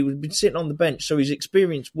He would have been sitting on the bench, so his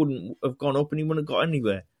experience wouldn't have gone up and he wouldn't have got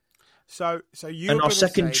anywhere. So you and our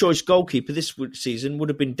second choice goalkeeper this season would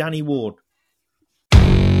have been Danny Ward.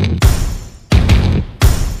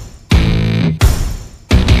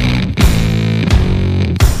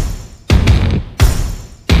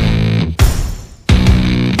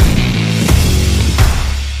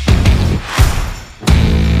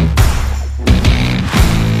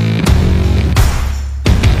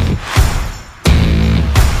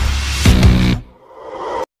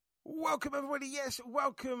 Welcome, everybody. Yes,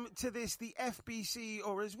 welcome to this, the FBC,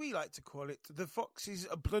 or as we like to call it, the Fox's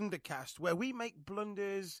Blundercast, where we make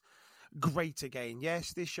blunders great again.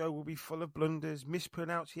 Yes, this show will be full of blunders,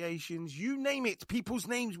 mispronunciations, you name it. People's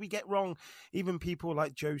names we get wrong. Even people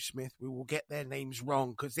like Joe Smith, we will get their names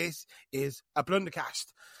wrong because this is a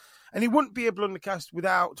Blundercast. And it wouldn't be a Blundercast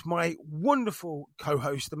without my wonderful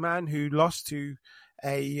co-host, the man who lost to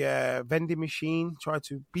a vending machine, tried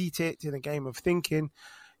to beat it in a game of thinking.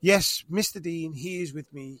 Yes, Mr. Dean, he is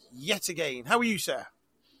with me yet again. How are you, sir?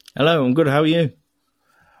 Hello, I'm good. How are you?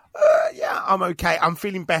 Yeah, I'm okay. I'm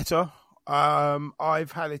feeling better.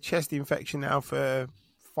 I've had a chest infection now for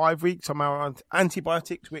 5 weeks. I'm on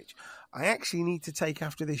antibiotics, which I actually need to take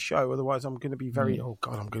after this show. Otherwise, I'm going to be I'm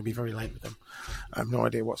going to be very late with them. I have no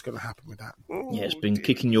idea what's going to happen with that. Yeah, it's been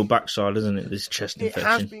kicking your backside, hasn't it, this chest infection? It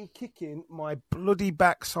has been kicking my bloody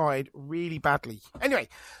backside really badly. Anyway,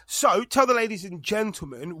 so tell the ladies and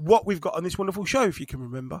gentlemen what we've got on this wonderful show, if you can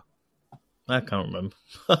remember. I can't remember.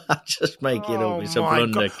 Just make it up. It's a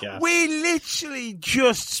blundercast. We literally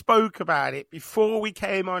just spoke about it before we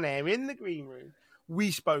came on air in the green room.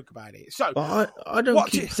 We spoke about it. So I don't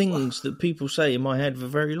keep things that people say in my head for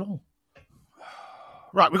very long.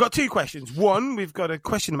 Right, we've got two questions. One, we've got a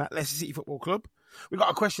question about Leicester City Football Club. We've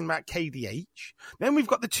got a question about KDH. Then we've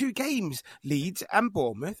got the two games, Leeds and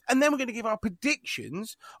Bournemouth. And then we're going to give our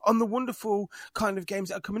predictions on the wonderful kind of games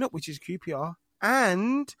that are coming up, which is QPR.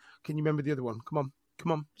 And can you remember the other one? Come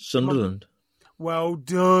on. Sunderland. Well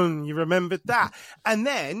done. You remembered that. And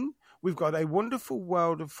then we've got a wonderful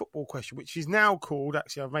World of Football question, which is now called,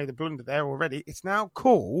 actually, I've made a blunder there already. It's now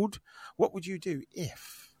called, what would you do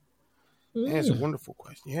if? There's a wonderful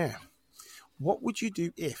question, yeah. What would you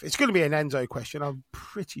do if? It's going to be an Enzo question. I'm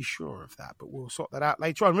pretty sure of that, but we'll sort that out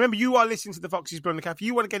later on. Remember, you are listening to the Fox's Blundercast. If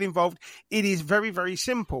you want to get involved, it is very, very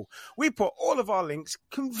simple. We put all of our links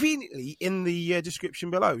conveniently in the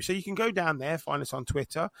description below. So you can go down there, find us on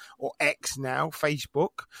Twitter or X now,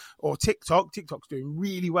 Facebook or TikTok. TikTok's doing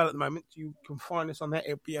really well at the moment. You can find us on there.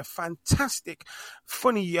 It'll be a fantastic,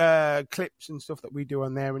 funny clips and stuff that we do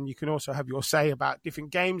on there. And you can also have your say about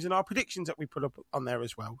different games and our predictions that we put up on there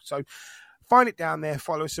as well. So find it down there,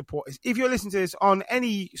 follow, support us. If you're listening to this on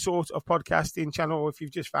any sort of podcasting channel, or if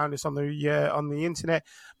you've just found us on the internet,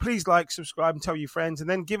 please like, subscribe, and tell your friends, and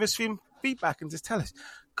then give us feedback and just tell us,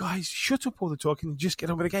 guys, shut up all the talking and just get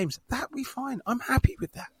on with the games. That'll be fine. I'm happy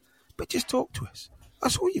with that. But just talk to us.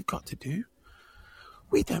 That's all you've got to do.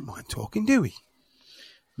 We don't mind talking, do we?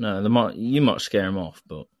 No, you might scare them off,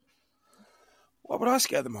 but... Why would I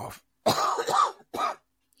scare them off?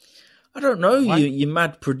 I don't know. You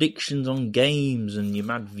mad predictions on games and you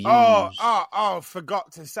mad views.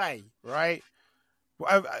 Forgot to say, right?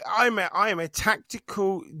 I am a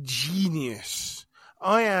tactical genius.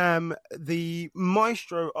 I am the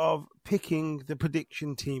maestro of picking the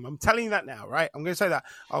prediction team. I'm telling you that now, right? I'm going to say that.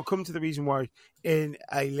 I'll come to the reason why in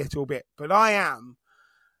a little bit. But I am.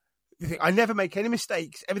 I never make any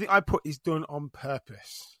mistakes. Everything I put is done on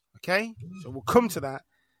purpose. Okay? So we'll come to that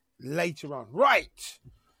later on. Right.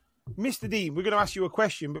 Mr. Dean, we're going to ask you a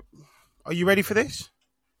question, but are you ready for this?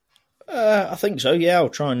 I think so. Yeah, I'll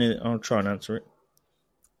try and answer it.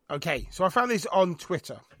 Okay, so I found this on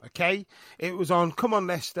Twitter. Okay, it was on Come on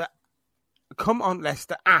Leicester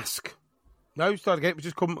Ask. No, start again. It was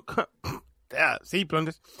just come. See,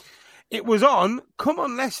 blunders. It was on Come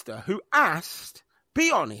on Leicester, who asked,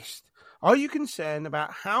 "Be honest, are you concerned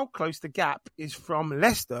about how close the gap is from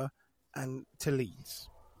Leicester and to Leeds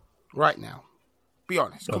right now?" Be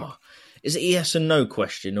honest. Come on. Is it a yes and no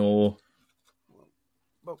question or?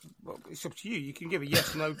 Well, it's up to you. You can give a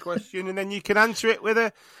yes no question, and then you can answer it with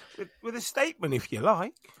a statement if you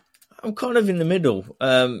like. I'm kind of in the middle.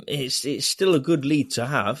 It's still a good lead to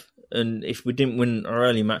have, and if we didn't win our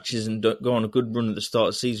early matches and go on a good run at the start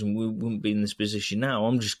of the season, we wouldn't be in this position now.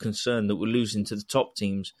 I'm just concerned that we're losing to the top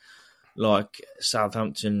teams like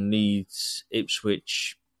Southampton, Leeds,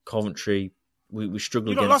 Ipswich, Coventry. We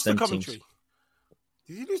struggle against them teams.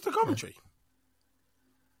 Did you lose the Coventry?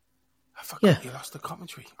 I forgot you lost the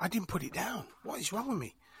Coventry. I didn't put it down. What is wrong with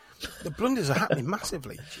me? The blunders are happening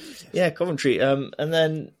massively. Jesus. Yeah, Coventry. And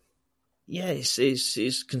then, Yeah,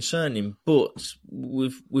 it's concerning, but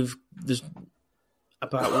there's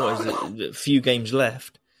about what is it, a few games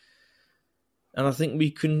left, and I think we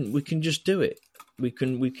can just do it. We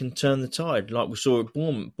can turn the tide like we saw at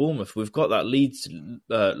Bournemouth. We've got that Leeds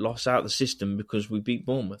loss out of the system because we beat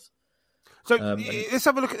Bournemouth. So let's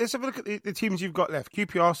have a look at the teams you've got left.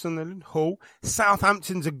 QPR, Sunderland, Hull,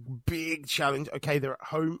 Southampton's a big challenge. Okay, they're at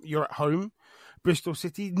home. You're at home. Bristol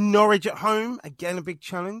City, Norwich at home, again a big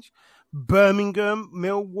challenge. Birmingham,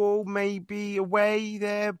 Millwall maybe away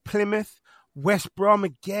there. Plymouth, West Brom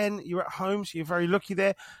again. You're at home, so you're very lucky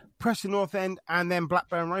there. Preston North End, and then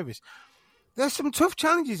Blackburn Rovers. There's some tough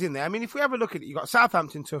challenges in there. I mean, if we have a look at it, you've got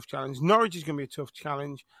Southampton, tough challenge. Norwich is going to be a tough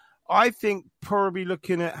challenge. I think probably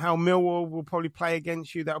looking at how Millwall will probably play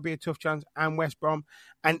against you, that'll be a tough challenge, and West Brom,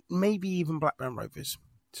 and maybe even Blackburn Rovers.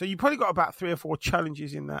 So you probably got about 3 or 4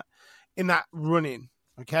 challenges in that run-in,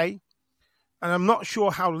 okay? And I'm not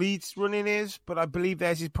sure how Leeds' run-in is, but I believe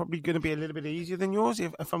theirs is probably going to be a little bit easier than yours,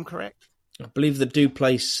 if I'm correct. I believe they do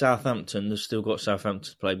play Southampton. They've still got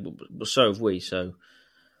Southampton to play, but so have we. So,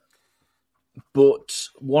 but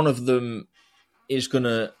one of them is going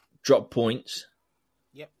to drop points.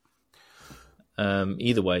 Yep.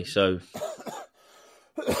 Either way, so.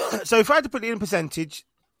 So if I had to put it in percentage,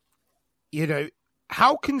 you know,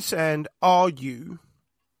 how concerned are you,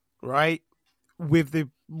 right, with the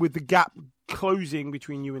gap closing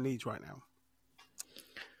between you and Leeds right now?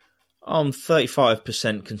 I'm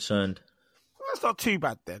 35% concerned. That's not too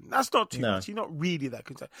bad then. That's not too much. You're not really that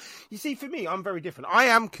concerned. You see, for me, I'm very different. I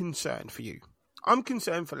am concerned for you. I'm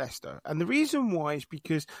concerned for Leicester. And the reason why is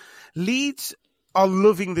because Leeds are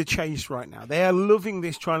loving the chase right now. They are loving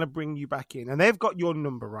this, trying to bring you back in. And they've got your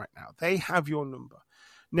number right now. They have your number.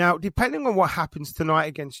 Now, depending on what happens tonight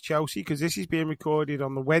against Chelsea, because this is being recorded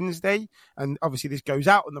on the Wednesday, and obviously this goes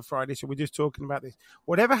out on the Friday, so we're just talking about this.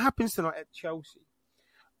 Whatever happens tonight at Chelsea,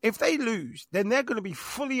 if they lose, then they're going to be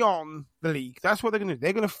fully on the league. That's what they're going to do.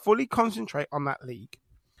 They're going to fully concentrate on that league,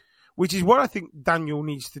 which is what I think Daniel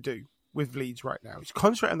needs to do with Leeds right now. Is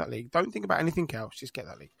concentrate on that league. Don't think about anything else. Just get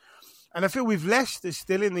that league. And I feel with Leicester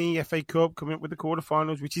still in the FA Cup, coming up with the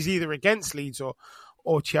quarterfinals, which is either against Leeds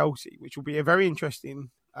or Chelsea, which will be a very interesting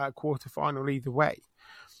quarterfinal either way.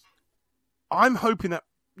 I'm hoping that,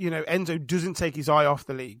 you know, Enzo doesn't take his eye off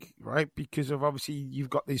the league, right? Because of obviously you've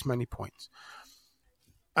got these many points.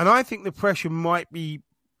 And I think the pressure might be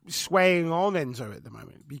swaying on Enzo at the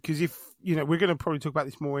moment because if, you know, we're going to probably talk about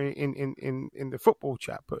this more in the football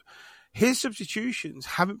chat, but his substitutions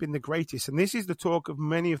haven't been the greatest. And this is the talk of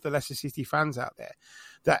many of the Leicester City fans out there,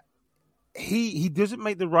 that he doesn't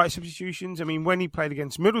make the right substitutions. I mean, when he played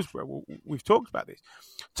against Middlesbrough, we've talked about this.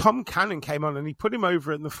 Tom Cannon came on and he put him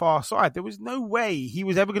over at the far side. There was no way he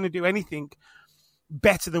was ever going to do anything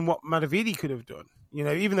better than what Madavidi could have done. You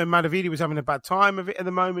know, even though Madavidi was having a bad time of it at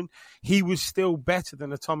the moment, he was still better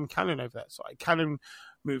than a Tom Cannon over that side. Cannon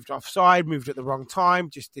moved offside, moved at the wrong time,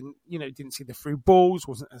 just didn't see the through balls,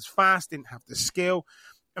 wasn't as fast, didn't have the skill.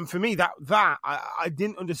 And for me, I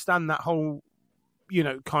didn't understand that whole, you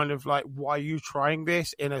know, kind of like, why are you trying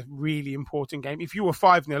this in a really important game? If you were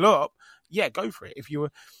 5-0 up, yeah, go for it. If you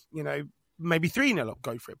were, you know, maybe 3-0 up,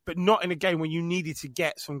 go for it. But not in a game where you needed to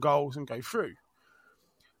get some goals and go through.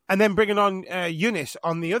 And then bringing on Younes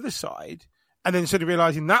on the other side, and then sort of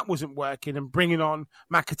realising that wasn't working and bringing on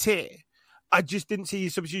McAteer. I just didn't see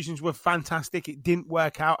his substitutions were fantastic. It didn't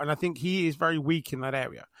work out, and I think he is very weak in that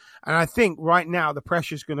area. And I think right now the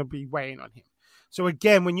pressure's going to be weighing on him. So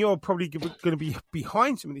again, when you're probably going to be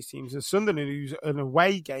behind some of these teams, as Sunderland, who's an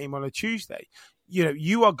away game on a Tuesday, you know,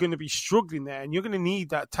 you are going to be struggling there, and you're going to need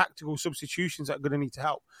that tactical substitutions that are going to need to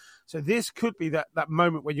help. So this could be that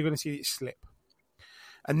moment where you're going to see it slip.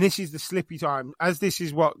 And this is the slippy time, as this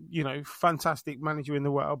is what, you know, fantastic manager in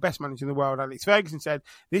the world, best manager in the world, Alex Ferguson said,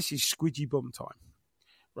 this is squidgy bum time,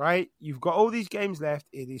 right? You've got all these games left.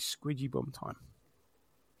 It is squidgy bum time.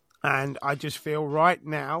 And I just feel right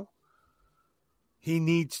now he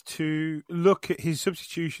needs to look at his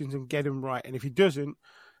substitutions and get them right. And if he doesn't,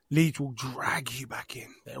 Leeds will drag you back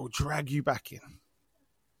in. They will drag you back in.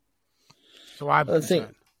 So I'm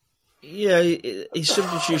concerned. Yeah, his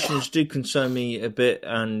substitutions do concern me a bit,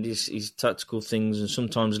 and his tactical things, and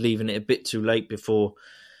sometimes leaving it a bit too late before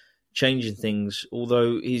changing things.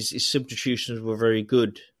 Although his substitutions were very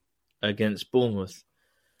good against Bournemouth,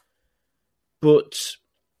 but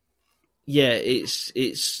yeah, it's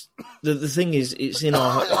the thing is it's in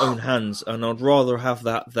our own hands, and I'd rather have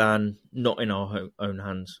that than not in our own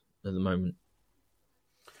hands at the moment.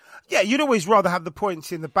 Yeah, you'd always rather have the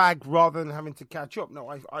points in the bag rather than having to catch up. No,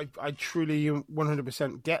 I truly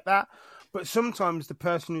 100% get that. But sometimes the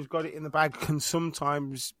person who's got it in the bag can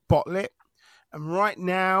sometimes bottle it. And right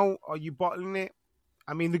now, are you bottling it?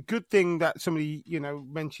 I mean, the good thing that somebody,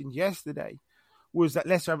 mentioned yesterday was that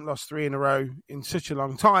Leicester haven't lost 3 in a row in such a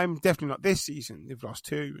long time. Definitely not this season. They've lost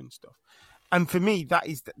 2 and stuff. And for me, that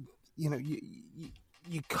is,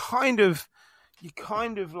 you kind of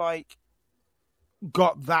like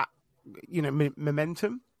got that,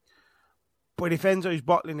 momentum. But if Enzo's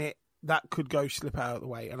bottling it, that could go slip out of the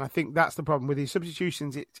way. And I think that's the problem with his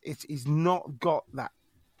substitutions. He's not got that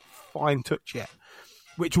fine touch yet,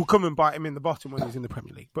 which will come and bite him in the bottom when he's in the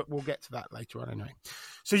Premier League. But we'll get to that later on anyway.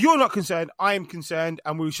 So you're not concerned. I am concerned,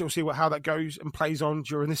 and we shall see how that goes and plays on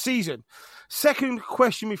during the season. Second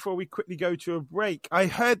question before we quickly go to a break. I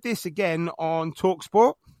heard this again on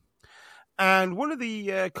TalkSport, and one of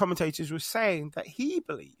the commentators was saying that he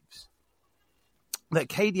believes that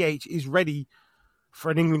KDH is ready for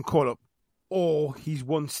an England call-up, or he's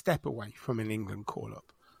one step away from an England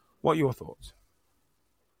call-up. What are your thoughts?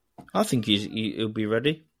 I think he'll be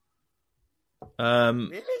ready.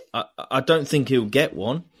 Really? I don't think he'll get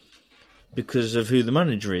one because of who the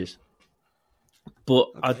manager is.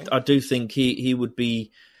 But okay. I do think he would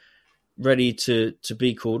be ready to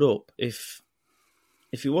be called up if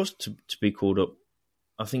he was to be called up.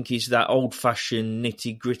 I think he's that old-fashioned,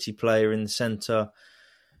 nitty-gritty player in the centre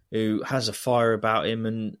who has a fire about him,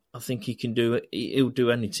 and I think he'll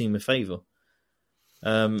do any team a favour.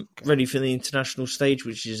 Ready for the international stage,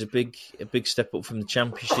 which is a big step up from the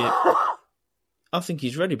Championship. I think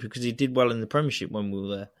he's ready because he did well in the Premiership when we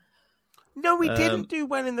were there. No, he didn't do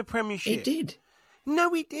well in the Premiership. He did.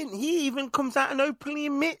 No, he didn't. He even comes out and openly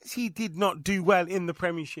admits he did not do well in the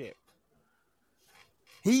Premiership.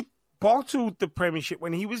 He bottled the Premiership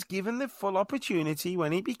when he was given the full opportunity,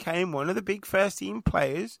 when he became one of the big first-team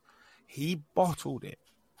players. He bottled it.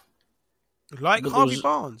 Like Harvey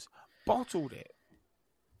Barnes, bottled it.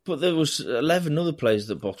 But there was 11 other players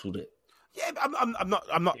that bottled it. Yeah, I'm not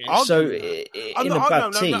arguing. So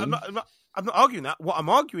that. I'm not arguing that. What I'm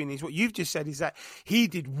arguing is what you've just said is that he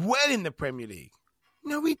did well in the Premier League.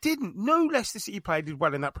 No, he didn't. No Leicester City player did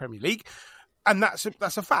well in that Premier League, and that's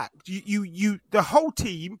a fact. You the whole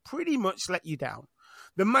team pretty much let you down.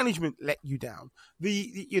 The management let you down.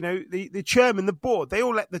 The chairman, the board, they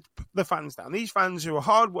all let the fans down. These fans who are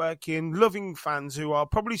hardworking, loving fans, who are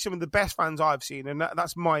probably some of the best fans I've seen, and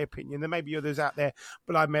that's my opinion. There may be others out there,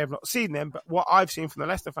 but I may have not seen them. But what I've seen from the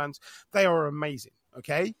Leicester fans, they are amazing.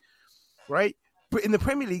 Okay, right? But in the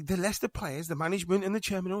Premier League, the Leicester players, the management, and the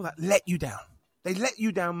chairman, all that let you down. They let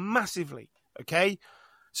you down massively. Okay,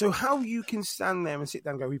 so how you can stand there and sit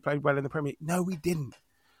down and go, "We played well in the Premier League"? No, we didn't.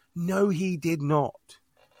 No, he did not.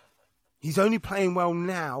 He's only playing well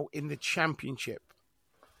now in the Championship.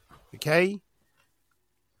 Okay?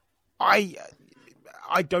 I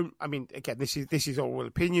mean, again, this is all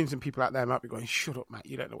opinions, and people out there might be going, "Shut up, Matt,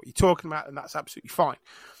 you don't know what you're talking about," and that's absolutely fine.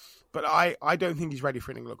 But I don't think he's ready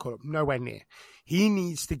for an England call-up. Nowhere near. He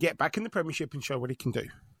needs to get back in the Premiership and show what he can do.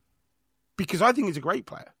 Because I think he's a great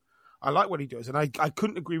player. I like what he does, and I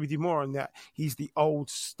couldn't agree with you more on that. He's the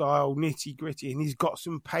old-style, nitty-gritty, and he's got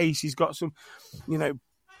some pace, he's got some,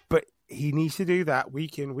 but he needs to do that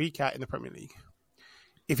week in, week out in the Premier League.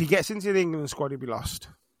 If he gets into the England squad, he'll be lost.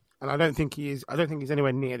 And I don't think he is. I don't think he's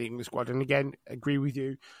anywhere near the England squad. And again, agree with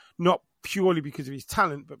you, not purely because of his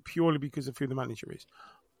talent, but purely because of who the manager is.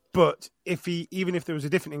 But even if there was a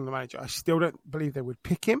different England manager, I still don't believe they would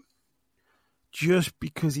pick him just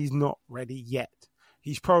because he's not ready yet.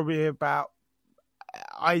 He's probably about,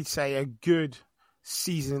 I'd say, a good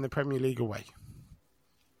season in the Premier League away.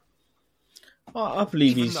 I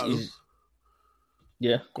believe he's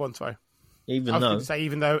yeah. Go on, sorry.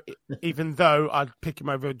 Even though I'd pick him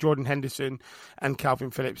over Jordan Henderson and Calvin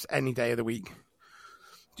Phillips any day of the week.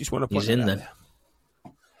 Just want to put him in there.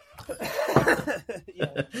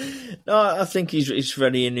 No, I think he's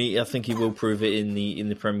ready, and I think he will prove it in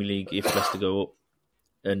the Premier League if Leicester go up,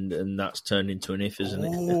 and that's turned into an if, isn't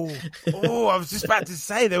it? I was just about to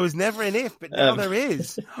say there was never an if, but now there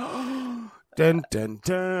is. Dun dun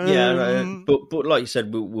dun. Yeah, but like you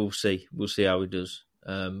said, we'll see how he does.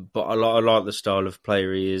 But I like the style of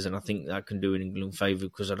player he is, and I think that can do an England favour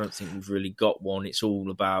because I don't think we've really got one. It's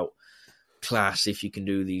all about class if you can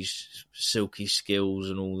do these silky skills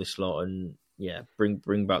and all this lot, and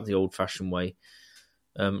bring back the old fashioned way,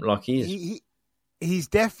 like he is. He's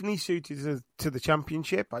definitely suited to the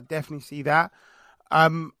Championship. I definitely see that.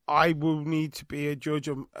 I will need to be a judge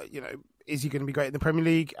on, is he going to be great in the Premier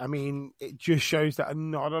League? I mean, it just shows that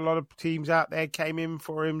not a lot of teams out there came in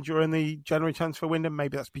for him during the January transfer window.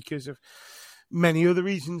 Maybe that's because of many other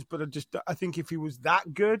reasons, but I think if he was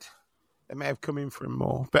that good, they may have come in for him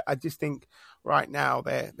more. But I just think right now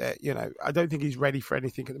they're I don't think he's ready for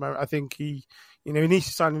anything at the moment. I think he needs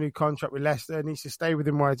to sign a new contract with Leicester, needs to stay with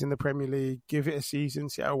him while he's in the Premier League, give it a season,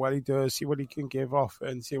 see how well he does, see what he can give off,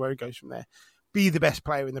 and see where he goes from there. Be the best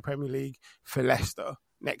player in the Premier League for Leicester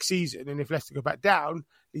next season, and if Leicester go back down,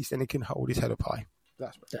 at least then he can hold his head up high.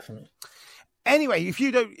 That's what Definitely. Anyway, if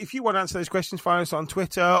you want to answer those questions, find us on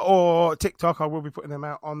Twitter or TikTok. I will be putting them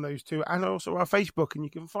out on those two, and also our Facebook, and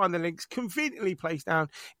you can find the links conveniently placed down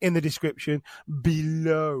in the description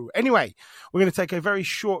below. Anyway, we're going to take a very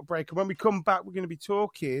short break, and when we come back, we're going to be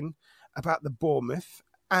talking about the Bournemouth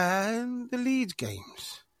and the Leeds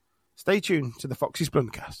games. Stay tuned to the Foxes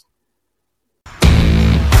Blundercast.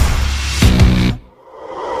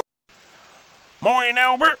 Morning,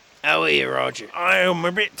 Albert. How are you, Roger? I am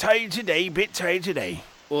a bit tired today.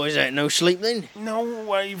 What is that, no sleep then?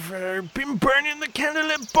 No, I've been burning the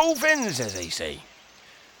candle at both ends, as they say.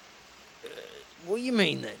 What do you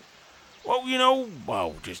mean then?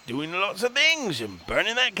 Well, just doing lots of things and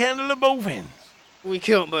burning that candle at both ends. We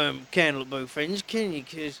can't burn candle at both ends, can you?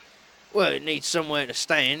 Because, it needs somewhere to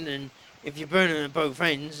stand, and if you're burning at both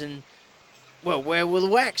ends, and, where will the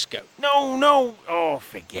wax go? No. Oh,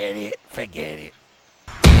 forget it.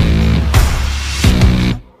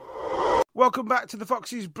 Welcome back to the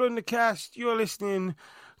Foxes Blundercast. You're listening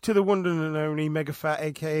to the one and only Megafat,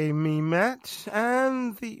 a.k.a. me, Matt,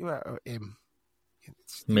 and him.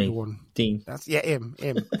 It's me, the one. Dean. Him.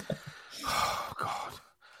 Oh, God.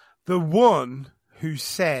 The one who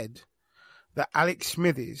said that Alex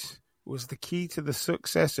Smithies was the key to the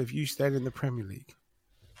success of you staying in the Premier League.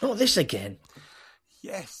 Not this again.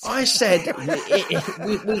 Yes. I said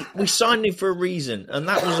we signed him for a reason, and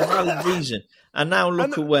that was a valid reason. And now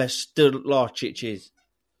look at where Stolarczyk is.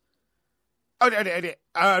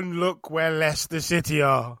 And look where Leicester City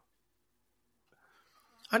are.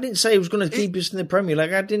 I didn't say he was going to keep us in the Premier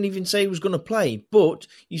League. I didn't even say he was going to play. But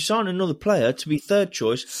you sign another player to be third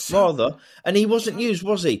choice, and he wasn't used,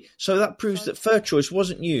 was he? So that proves that third choice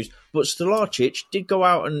wasn't used. But Stolarczyk did go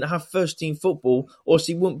out and have first-team football, or else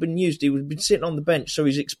he wouldn't have been used. He would have been sitting on the bench, so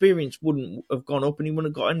his experience wouldn't have gone up, and he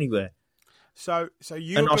wouldn't have got anywhere. So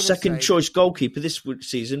you and our second-choice goalkeeper this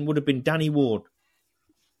season would have been Danny Ward.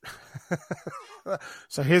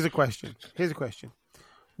 So here's a question.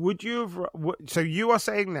 Would you have? So you are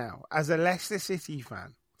saying now, as a Leicester City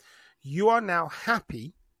fan, you are now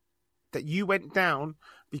happy that you went down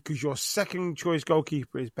because your second choice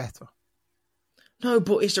goalkeeper is better? No,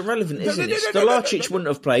 but it's irrelevant, isn't it? Stolarczyk wouldn't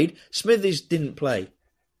have played. Smithies didn't play.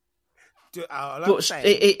 But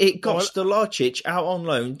it got Stolarczyk out on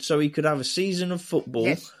loan so he could have a season of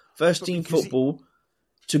football, first team football,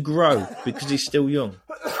 to grow because he's still young.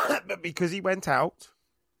 But because he went out,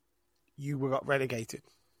 you got relegated.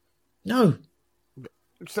 No.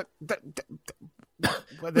 So,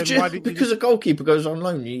 because a goalkeeper goes on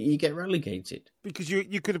loan, you get relegated. Because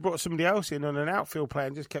you could have brought somebody else in on an outfield player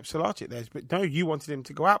and just kept Stolarczyk there. But no, you wanted him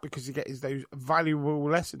to go out because he gets those valuable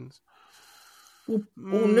lessons. Well,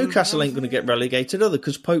 Newcastle ain't going to get relegated, either,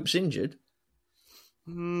 because Pope's injured.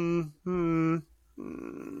 I'm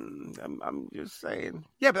just saying.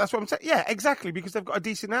 Yeah, but that's what I'm saying. Yeah, exactly, because they've got a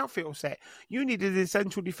decent outfield set. You needed a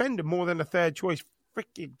central defender more than a third choice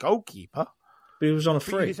freaking goalkeeper. But he was on a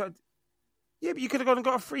free. Yeah, but you could have gone and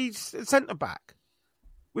got a free centre back.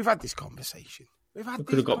 We've had this conversation. We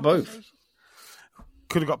could have got both.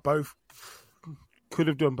 Could have got both. Could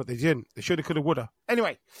have done, but they didn't. They should have, could have, would have.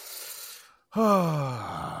 Anyway.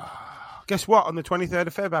 Guess what? On the 23rd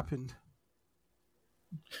of Feb happened.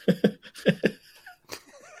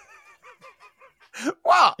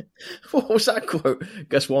 What? What was that quote?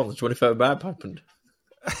 Guess what? On the 23rd of Feb happened.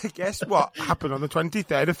 Guess what happened on the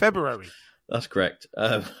 23rd of February? That's correct.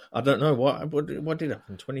 I don't know. What did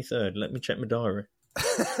happen? 23rd. Let me check my diary.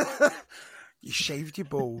 You shaved your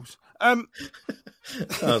balls. That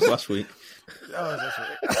was last week.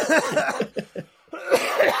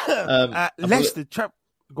 Leicester.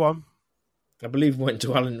 Go on. I believe we went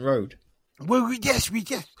to Allen Road. Well, yes.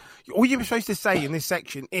 All you were supposed to say in this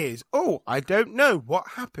section is, "Oh, I don't know what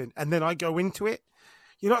happened," and then I go into it.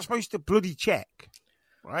 You're not supposed to bloody check,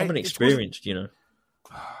 right? I'm inexperienced, you know.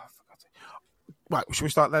 Right, should we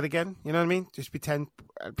start that again? You know what I mean? Just pretend.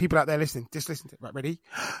 People out there listening, just listen to it. Right, ready?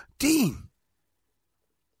 Dean.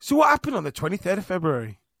 So what happened on the 23rd of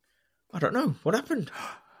February? I don't know. What happened?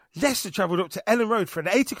 Leicester travelled up to Ellen Road for an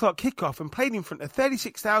 8 o'clock kickoff and played in front of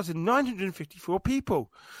 36,954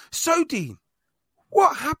 people. So, Dean,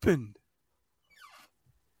 what happened?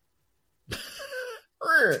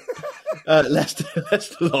 Leicester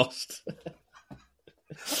lost.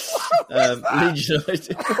 Leeds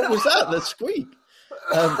United. What was that? That squeak.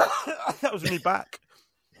 That was me back.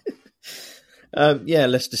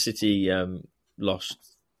 Leicester City lost.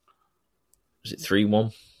 Was it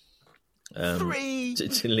 3-1? 3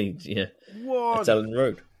 to Leeds, yeah. 1 at Ellen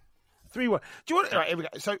Road. 3-1. Do you want? Right, here we go.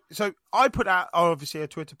 So I put out obviously a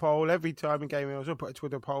Twitter poll every time in game. I was going to put a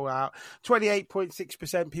Twitter poll out.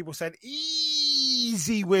 28.6% people said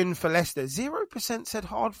easy win for Leicester. 0% said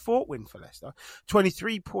hard fought win for Leicester.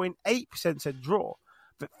 23.8% said draw,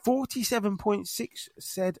 but 47.6%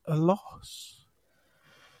 said a loss.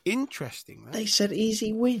 Interesting. Right? They said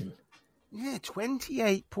easy win. Yeah,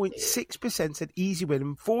 28.6% said easy win,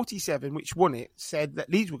 and 47%, which won it, said that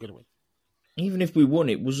Leeds were going to win. Even if we won,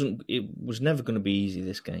 it was never going to be easy,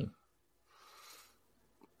 this game.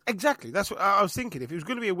 Exactly. That's what I was thinking. If it was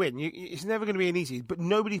going to be a win, it's never going to be an easy. But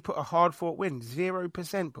nobody put a hard-fought win.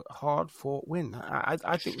 0% put a hard-fought win.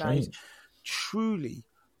 I think that is truly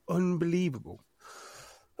unbelievable.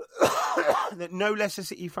 That no Leicester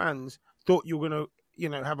City fans thought you were going to,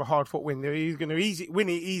 have a hard-fought win. They're either going to win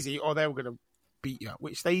it easy, or they were going to beat you,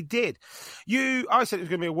 which they did. I said it was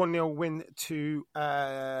going to be a 1-0 win to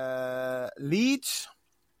Leeds,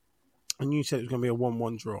 and you said it was going to be a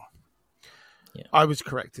 1-1 draw. Yeah. I was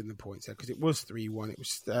correct in the points there because it was 3-1. It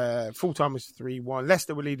was full time was 3-1.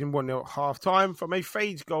 Leicester were leading 1-0 at half time from a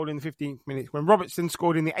Fades goal in the 15th minute when Robertson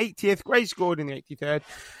scored in the 80th, Gray scored in the 83rd,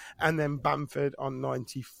 and then Bamford on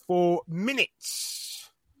 94 minutes.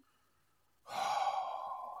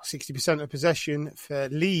 60% of possession for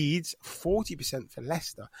Leeds, 40% for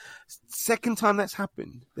Leicester. Second time that's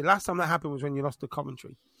happened. The last time that happened was when you lost to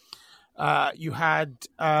Coventry. You had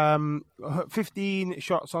 16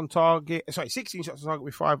 shots on target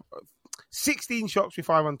with 5. 16 shots with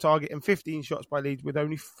 5 on target and 15 shots by Leeds with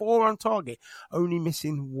only 4 on target, only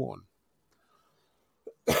missing 1.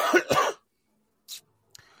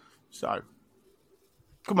 So,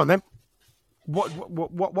 come on then.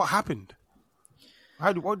 What happened?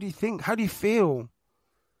 What do you think? How do you feel?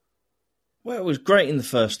 Well, it was great in the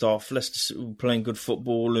first half. Leicester were playing good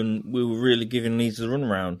football and we were really giving Leeds the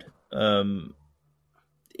runaround.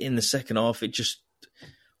 In the second half, it just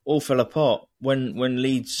all fell apart. When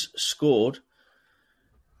Leeds scored,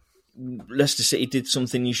 Leicester City did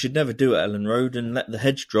something you should never do at Ellen Road and let the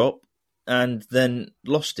heads drop and then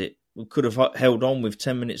lost it. We could have held on with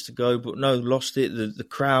 10 minutes to go, but no, lost it. The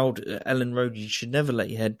crowd at Ellen Road, you should never let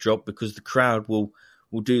your head drop because the crowd will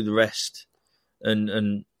do the rest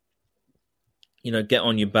and get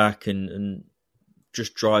on your back and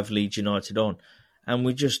just drive Leeds United on. And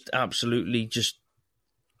we just absolutely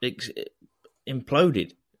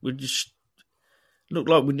imploded. We just looked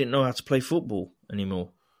like we didn't know how to play football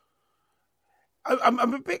anymore. I'm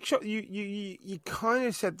a bit shocked. You kind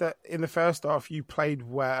of said that in the first half you played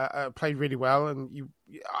really well, and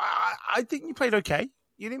I think you played okay.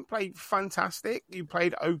 You didn't play fantastic. You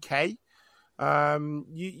played okay.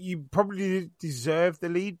 You probably deserved the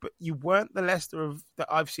lead, but you weren't the Leicester that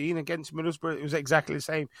I've seen against Middlesbrough. It was exactly the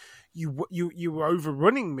same. You were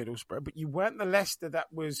overrunning Middlesbrough, but you weren't the Leicester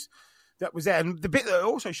that was there. And the bit that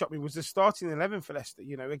also shocked me was the starting 11 for Leicester.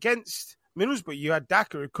 Against Middlesbrough, you had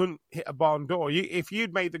Daka who couldn't hit a barn door. If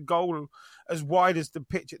you'd made the goal as wide as the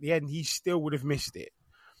pitch at the end, he still would have missed it.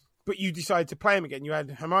 But you decided to play him again. You had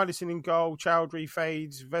Hamadison in goal, Chowdhury,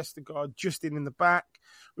 Fades, Vestergaard, Justin in the back,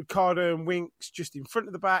 Ricardo and Winks just in front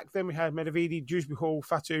of the back. Then we had Medavidi, Dewsbury Hall,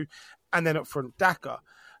 Fatu, and then up front, Daka.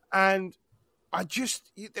 And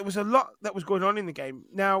there was a lot that was going on in the game.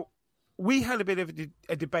 Now, we had a bit of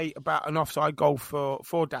a debate about an offside goal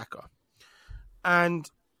for Daka. And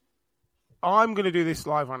I'm going to do this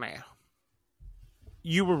live on air.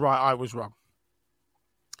 You were right, I was wrong.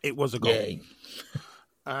 It was a goal. Yay.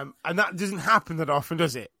 And that doesn't happen that often,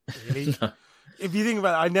 does it? Really? No. If you think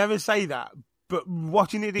about it, I never say that. But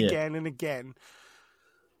watching it again and again,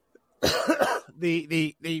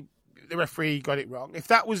 the referee got it wrong. If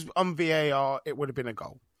that was on VAR, it would have been a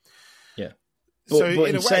goal. Yeah. But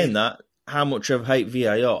in saying that, how much I hate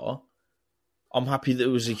VAR, I'm happy that it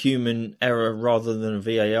was a human error rather than a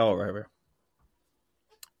VAR error.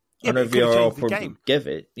 Yeah, I know VAR probably gave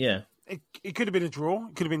it, yeah. It could have been a draw.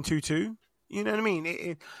 It could have been 2-2. You know what I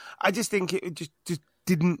mean? I just think it just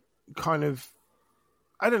didn't kind of...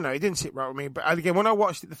 I don't know. It didn't sit right with me. But again, when I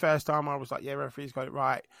watched it the first time, I was like, yeah, referee's got it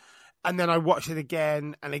right. And then I watched it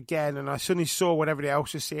again and again, and I suddenly saw what everybody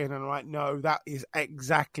else was seeing, and I'm like, no, that is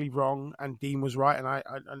exactly wrong. And Dean was right. And I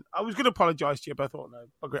was going to apologise to you, but I thought, no,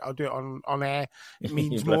 I'll do it on air. It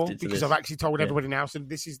means more because I've actually told everybody now. So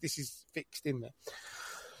this is fixed in there.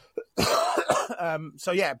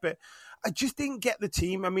 But I just didn't get the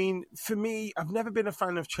team. I mean, for me, I've never been a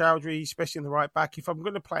fan of Chowdhury, especially in the right back. If I'm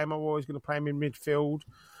going to play him, I'm always going to play him in midfield.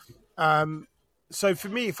 So for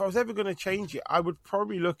me, if I was ever going to change it, I would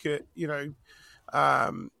probably look at,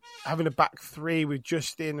 having a back three with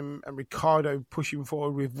Justin and Ricardo pushing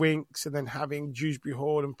forward with Winks, and then having Dewsbury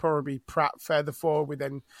Hall and probably Pratt further forward with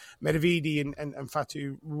then Medavidi and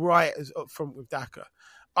Fatu right as up front with Daka.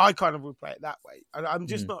 I kind of would play it that way. I'm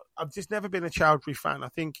just not. I've just never been a Chowdhury fan. I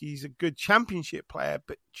think he's a good Championship player,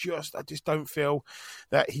 but I just don't feel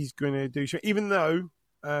that he's going to do so. Even though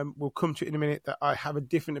we'll come to it in a minute, that I have a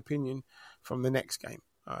different opinion from the next game.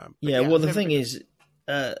 The thing is,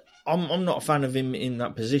 I'm not a fan of him in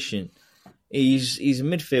that position. He's a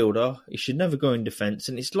midfielder. He should never go in defence,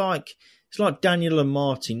 and it's like Daniel and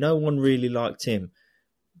Marty. No one really liked him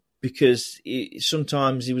because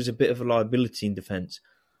sometimes he was a bit of a liability in defence.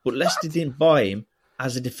 But Leicester didn't buy him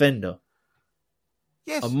as a defender.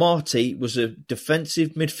 Yes. And Marty was a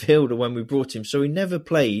defensive midfielder when we brought him, so he never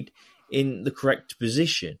played in the correct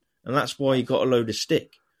position, and that's why he got a load of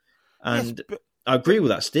stick. And I agree with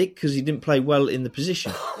that stick because he didn't play well in the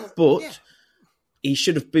position, but he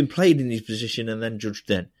should have been played in his position and then judged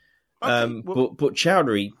then. Okay, but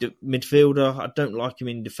Chowdhury, midfielder, I don't like him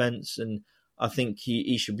in defence, and I think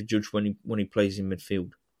he should be judged when he plays in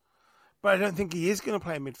midfield. But I don't think he is going to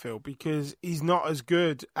play in midfield because he's not as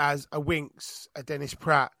good as a Winks, a Dennis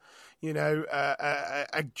Pratt,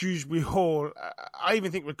 a Dewsbury Hall. I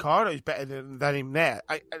even think Ricardo's better than him there.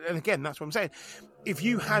 And again, that's what I'm saying. If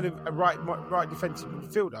you had a right defensive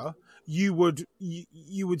midfielder, you would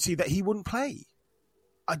see that he wouldn't play.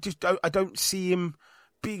 I don't see him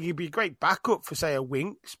being. He'd be a great backup for, say, a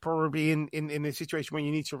Winks, probably in a situation where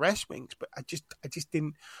you need to rest Winks. But I just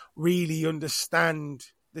didn't really understand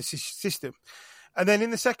the system. And then in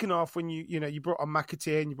the second half, when you brought on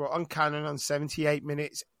McAteer and you brought on Cannon on 78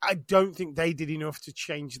 minutes, I don't think they did enough to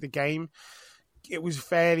change the game. It was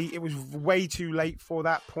way too late for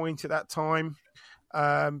that point at that time,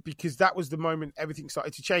 because that was the moment everything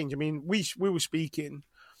started to change. I mean, we were speaking,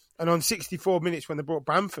 and on 64 minutes when they brought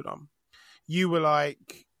Bamford on, you were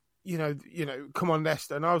like, come on,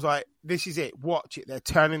 Leicester. And I was like, this is it. Watch it. They're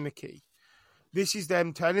turning the key. This is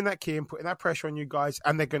them turning that key and putting that pressure on you guys,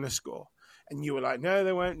 and they're going to score. And you were like, no,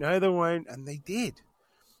 they won't. No, they won't. And they did.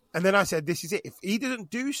 And then I said, this is it. If he didn't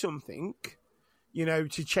do something,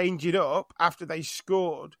 to change it up after they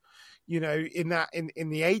scored, in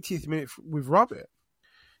the 80th minute with Robert,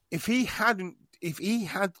 if he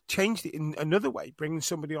had changed it in another way, bringing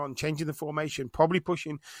somebody on, changing the formation, probably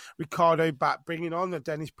pushing Ricardo back, bringing on the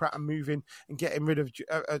Dennis Pratt and moving and getting rid of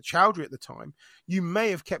Chowdhury at the time, you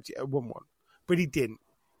may have kept it at 1-1. But he didn't.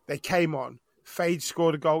 They came on. Fade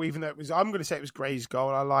scored a goal, even though I'm going to say it was Gray's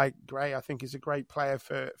goal. I like Gray. I think he's a great player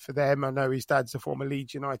for them. I know his dad's a former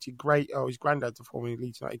Leeds United great. Oh, his granddad's a former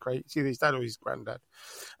Leeds United great. It's either his dad or his granddad.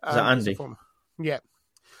 Is that Andy? Yeah.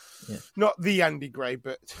 Not the Andy Gray,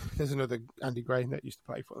 but there's another Andy Gray that used to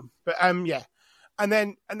play for them. But yeah. And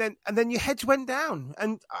then your heads went down,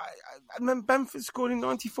 and then Bamford scored in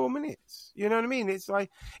 94 minutes. You know what I mean? It's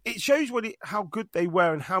like it shows how good they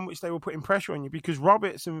were and how much they were putting pressure on you, because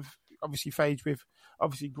Roberts and obviously Fage with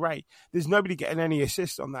obviously Gray. There's nobody getting any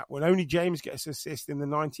assists on that one. Only James gets an assist in the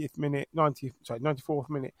 94th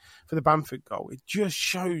minute for the Bamford goal. It just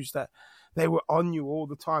shows that they were on you all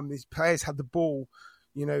the time. These players had the ball,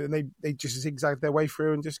 and they just zigzagged their way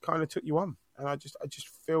through and just kind of took you on. And I just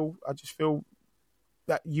feel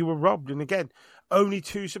that you were robbed. And again, only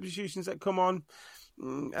 2 substitutions that come on,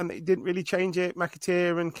 and they didn't really change it.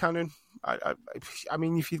 McAteer and Cannon. I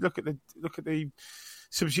mean, if you look at the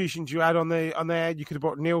substitutions you had on there, you could have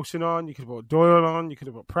brought Nielsen on, you could have brought Doyle on, you could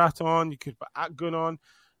have brought Pratt on, you could have brought Atgun on.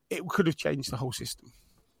 It could have changed the whole system,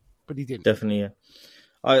 but he didn't. Definitely, yeah.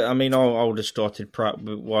 I mean, I would have started Pratt,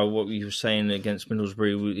 but while what you were saying against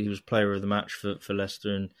Middlesbrough, he was player of the match for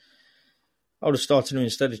Leicester, and I would have started him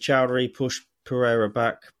instead of Chowdhury, pushed Pereira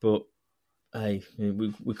back, but hey,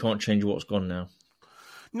 we can't change what's gone now.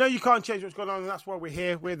 No, you can't change what's going on, and that's why we're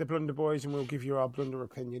here. We're the Blunder Boys, and we'll give you our Blunder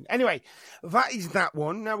opinion. Anyway, that is that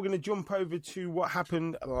one. Now we're going to jump over to what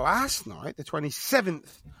happened last night, the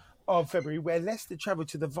 27th of February, where Leicester travelled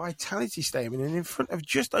to the Vitality Stadium and in front of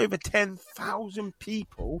just over 10,000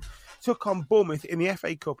 people took on Bournemouth in the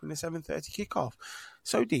FA Cup in the 7:30 kickoff.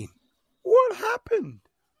 So, Dean, what happened?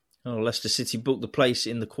 Oh, Leicester City booked the place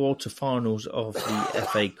in the quarter-finals of the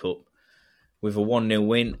FA Cup with a 1-0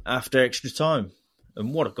 win after extra time.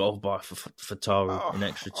 And what a goal by Fataru in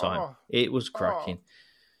extra time. It was cracking.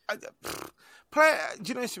 Do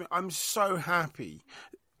you know something? I'm so happy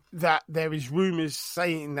that there is rumours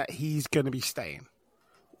saying that he's going to be staying.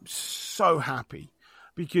 I'm so happy.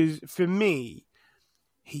 Because for me,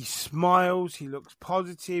 he smiles, he looks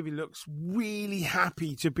positive, he looks really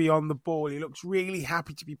happy to be on the ball, he looks really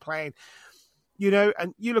happy to be playing.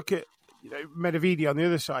 And you look at Medavidi on the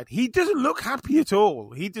other side. He doesn't look happy at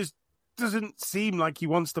all. He just doesn't seem like he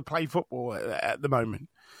wants to play football at the moment.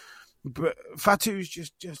 But Fatu's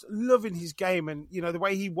just loving his game, and the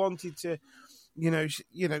way he wanted to,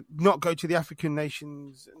 not go to the African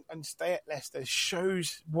nations and stay at Leicester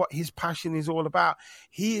shows what his passion is all about.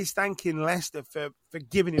 He is thanking Leicester for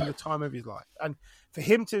giving him the time of his life, and for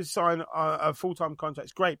him to sign a full-time contract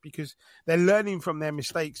is great because they're learning from their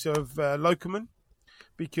mistakes of Lokerman.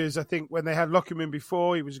 Because I think when they had Lokerman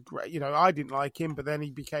before, he was great. I didn't like him, but then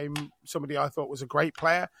he became somebody I thought was a great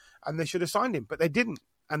player, and they should have signed him, but they didn't.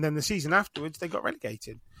 And then the season afterwards, they got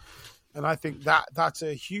relegated. And I think that's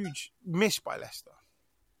a huge miss by Leicester.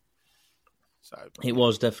 So it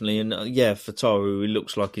was definitely, and Fataru, he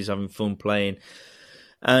looks like he's having fun playing,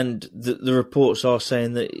 and the reports are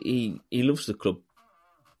saying that he loves the club,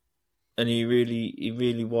 and he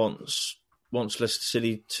really wants Leicester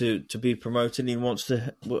City to be promoted. He wants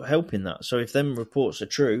to help in that. So if them reports are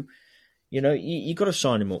true, you got to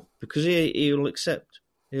sign him up because he'll accept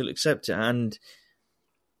it, and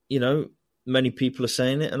many people are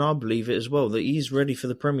saying it, and I believe it as well, that he's ready for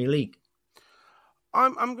the Premier League.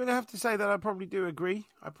 I'm going to have to say that I probably do agree.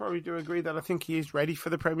 That I think he is ready for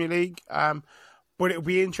the Premier League. But it'll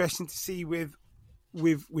be interesting to see with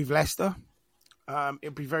Leicester.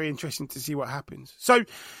 It'll be very interesting to see what happens. So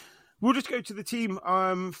we'll just go to the team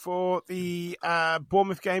for the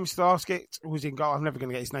Bournemouth game. Starskett was in goal. I'm never going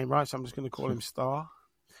to get his name right, so I'm just going to call him Star.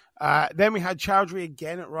 Then we had Chowdhury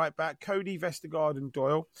again at right back, Cody, Vestergaard and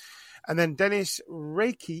Doyle. And then Dennis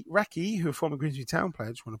Raki, who are former Grimsby Town player,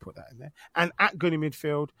 I just want to put that in there, and at gun in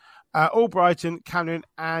midfield. Albrighton, Cannon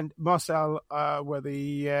and Marcel were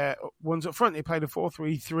the ones up front. They played a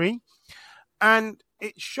 4-3-3. And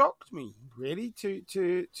it shocked me, really, to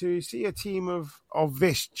see a team of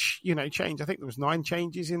this, change. I think there was 9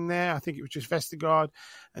 changes in there. I think it was just Vestergaard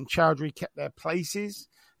and Chowdhury kept their places.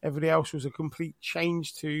 Everybody else was a complete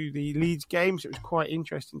change to the Leeds game, so it was quite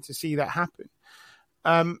interesting to see that happen.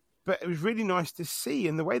 But it was really nice to see,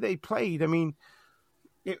 and the way they played. I mean,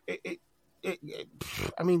 to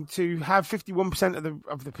have 51%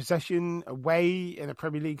 of the possession away in a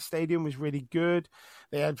Premier League stadium was really good.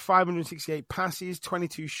 They had 568 passes,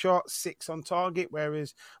 22 shots, 6 on target,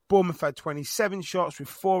 whereas Bournemouth had 27 shots with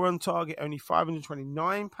 4 on target, only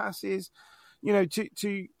 529 passes.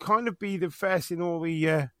 To kind of be the first in all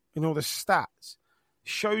the stats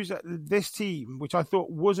shows that this team, which I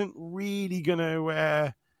thought wasn't really going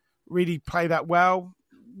to really play that well,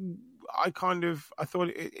 I thought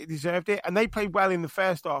it deserved it, and they played well in the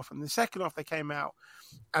first half. And the second half, they came out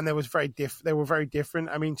and they were very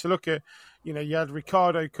different. I mean, to look at, you had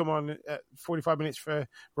Ricardo come on at 45 minutes for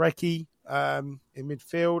Reiki in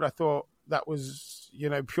midfield. I thought that was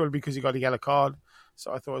purely because he got a yellow card.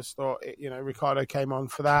 So I thought, Ricardo came on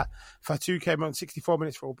for that. Fatu came on 64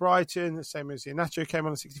 minutes for Albrighton, the same as Iheanacho came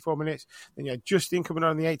on 64 minutes. Then you had Justin coming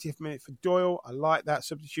on the 80th minute for Doyle. I like that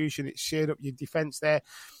substitution. It shared up your defence there.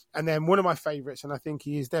 And then one of my favourites, and I think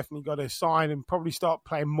he has definitely got to sign and probably start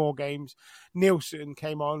playing more games, Nielsen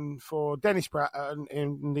came on for Dennis Pratt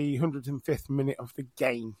in the 105th minute of the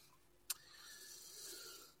game.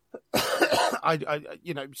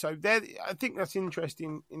 So there, I think that's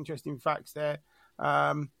interesting facts there.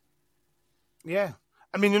 I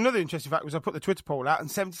mean, another interesting fact was I put the Twitter poll out, and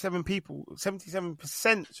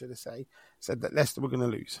 77% should I say, said that Leicester were going to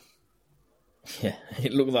lose. Yeah,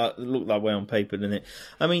 it looked that way on paper, didn't it?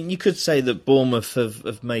 I mean, you could say that Bournemouth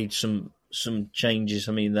have made some changes.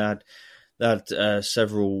 I mean, they had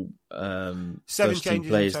several 7 first-team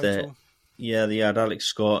players there. Yeah, they had Alex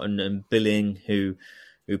Scott and Billing who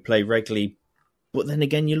play regularly. But then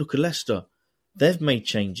again, you look at Leicester; they've made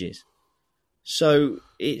changes. So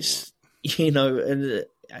it's and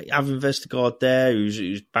having Vestergaard there,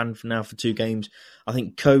 who's banned for 2 games. I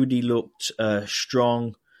think Cody looked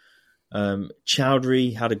strong.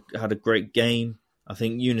 Chowdhury had a great game. I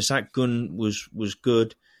think Yunus Akgun was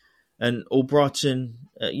good, and Albrighton,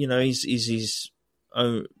 he's his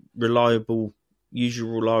own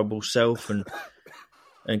usual reliable self, and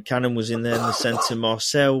Cannon was in there in the centre.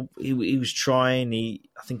 Marcel, he was trying. I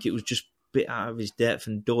think it was just a bit out of his depth,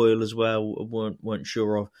 and Doyle as well. weren't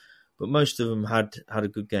sure of, but most of them had a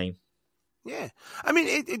good game. Yeah, I mean,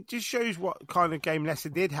 it just shows what kind of game Leicester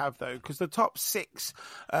did have, though, because the top 6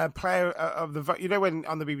 player of the vote, when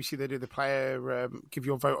on the BBC they do the player, give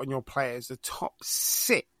your vote on your players, the top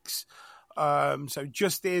 6. So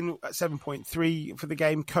Justin at 7.3 for the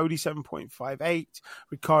game, Cody 7.58,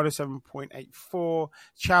 Ricardo 7.84,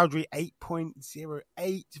 Chowdhury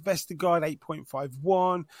 8.08, Vestergaard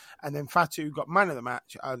 8.51, and then Fatu got man of the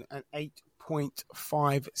match at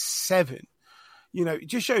 8.57. it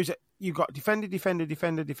just shows that you've got defender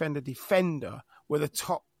were the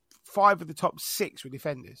top 5 of the top 6 were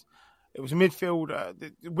defenders. It was a midfielder.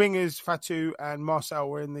 The wingers, Fatu and Marcel,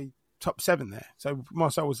 were in the top 7 there. So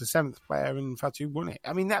Marcel was the 7th player and Fatu won it.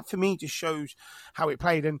 I mean, that for me just shows how it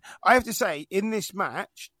played. And I have to say, in this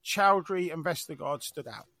match, Chowdhury and Vestergaard stood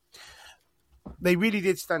out. They really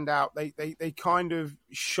did stand out. They kind of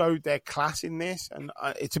showed their class in this. And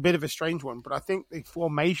it's a bit of a strange one, but I think the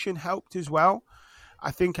formation helped as well.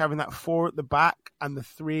 I think having that 4 at the back and the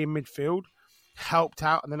 3 in midfield helped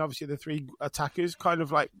out. And then obviously the 3 attackers kind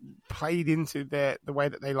of like played into the way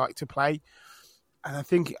that they like to play. And I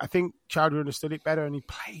think Chowdhury understood it better, and he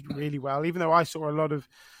played really well. Even though I saw a lot of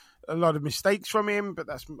mistakes from him, but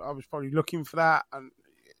I was probably looking for that.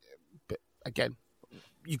 But again,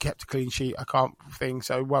 you kept a clean sheet. I can't think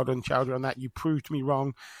so. Well done, Chowdhury, on that. You proved me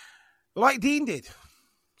wrong, like Dean did.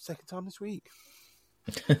 Second time this week.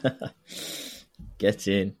 Get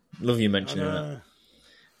in. Love you mentioning that.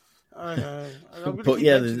 I know. But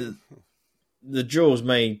yeah, the draw was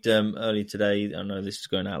made early today. I know this is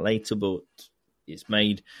going out later, but it's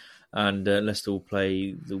made. And Leicester will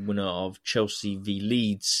play the winner of Chelsea v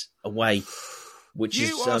Leeds away, which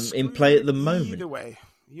is in play at the moment. Either way.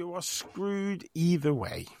 You are screwed either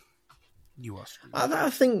way. You are screwed. I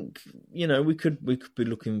think, we could be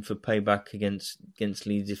looking for payback against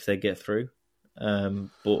Leeds if they get through.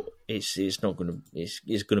 But it's not going to.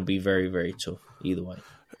 It's going to be very, very tough either way.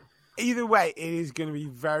 Either way, it is going to be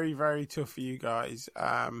very, very tough for you guys.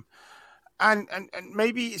 And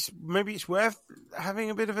maybe it's worth having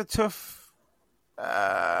a bit of a tough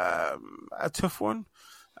one.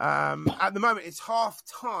 At the moment, it's half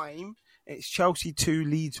time. It's Chelsea 2,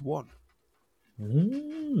 Leeds 1. I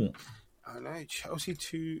know, Chelsea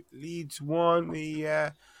 2, Leeds 1.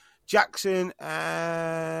 The Jackson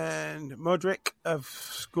and Modric have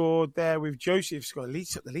scored there with Joseph scored.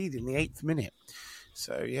 Leeds took the lead in the 8th minute.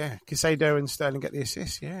 So, yeah, Caicedo and Sterling get the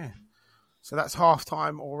assist, yeah. So that's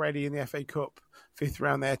half-time already in the FA Cup, 5th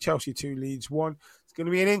round there. Chelsea 2, Leeds 1. It's going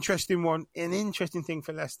to be an interesting one, an interesting thing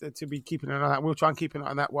for Leicester to be keeping an eye on that. We'll try and keep an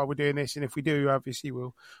eye on that while we're doing this. And if we do, obviously,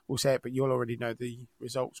 we'll say it, but you'll already know the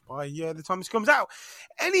results by the time this comes out.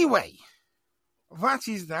 Anyway, that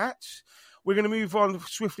is that. We're going to move on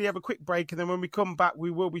swiftly, have a quick break, and then when we come back, we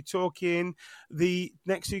will be talking the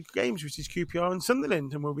next 2 games, which is QPR and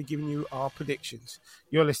Sunderland, and we'll be giving you our predictions.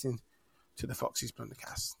 You're listening to the Foxes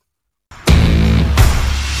Blundercast.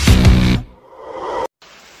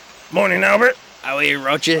 Morning, Albert. How are you,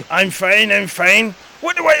 Roger? I'm fine.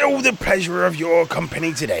 What do I owe the pleasure of your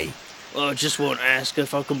company today? Well, I just want to ask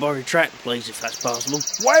if I can borrow a track, please, if that's possible.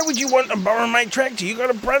 Why would you want to borrow my tractor? You got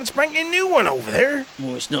a brand spanking new one over there.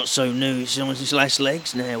 Well, it's not so new. It's on its last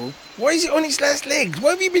legs now. Why is it on its last legs?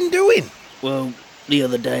 What have you been doing? Well, the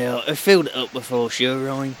other day I filled it up with horse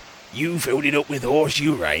urine. You filled it up with horse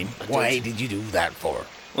urine? Why did you do that for?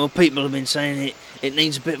 Well, people have been saying it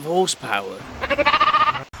needs a bit of horsepower.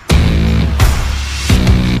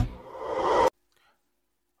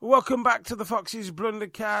 Welcome back to the Foxes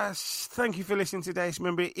Blundercast. Thank you for listening to this.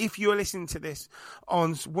 Remember, if you're listening to this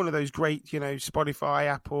on one of those great, Spotify,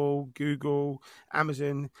 Apple, Google,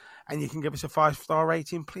 Amazon, and you can give us a 5-star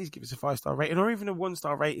rating, please give us a 5-star rating or even a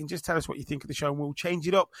 1-star rating. Just tell us what you think of the show and we'll change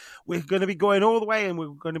it up. We're going to be going all the way and we're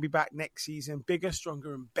going to be back next season, bigger,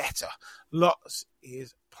 stronger, and better. Lots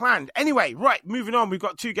is planned. Anyway, right, moving on. We've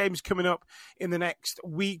got 2 games coming up in the next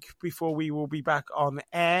week before we will be back on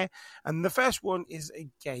air. And the first one is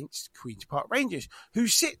against Queen's Park Rangers, who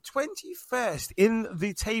sit 21st in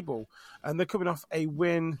the table. And they're coming off a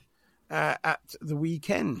win at the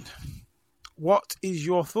weekend. What is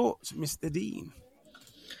your thoughts, Mr. Dean?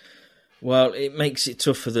 Well, it makes it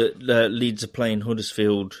tougher that Leeds are playing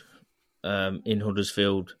Huddersfield in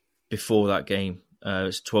Huddersfield before that game.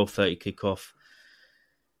 It's 12:30 kickoff.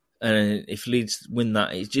 And if Leeds win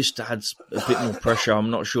that, it just adds a bit more pressure.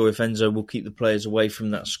 I'm not sure if Enzo will keep the players away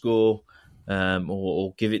from that score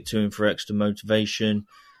or give it to him for extra motivation.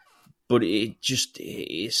 But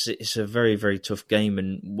it's a very, very tough game.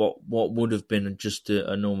 And what would have been just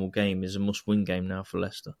a normal game is a must-win game now for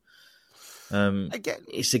Leicester.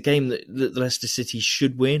 It's a game that Leicester City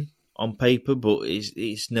should win on paper, but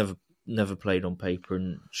it's never played on paper,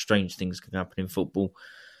 and strange things can happen in football.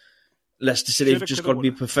 Leicester City have just got to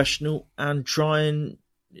be professional and try and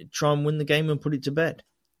win the game and put it to bed.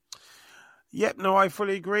 Yep, no, I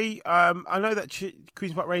fully agree. I know that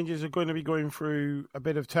Queen's Park Rangers are going to be going through a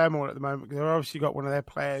bit of turmoil at the moment because they've obviously got one of their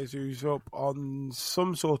players who's up on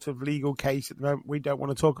some sort of legal case at the moment. We don't want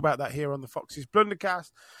to talk about that here on the Foxes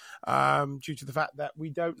Blundercast due to the fact that we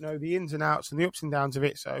don't know the ins and outs and the ups and downs of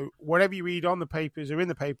it. So whatever you read on the papers or in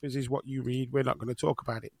the papers is what you read. We're not going to talk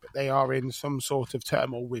about it, but they are in some sort of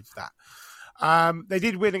turmoil with that. They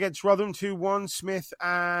did win against Rotherham 2-1. Smythe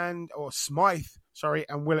and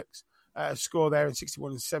Willox score there in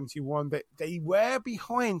 61 and 71. They were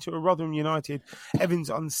behind to a Rotherham United. Evans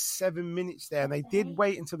on 7 minutes there, and they did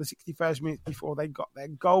wait until the 61st minute before they got their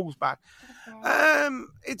goals back.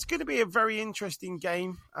 It's going to be a very interesting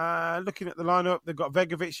game. Looking at the lineup, they've got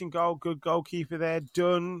Vegovic in goal, good goalkeeper there,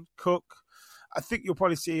 Dunn, Cook. I think you'll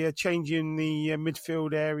probably see a change in the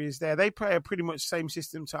midfield areas there. They play a pretty much same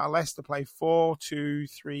system to our Leicester play,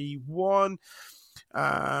 4-2-3-1.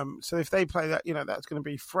 So if they play that, that's going to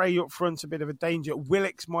be Frey up front, a bit of a danger.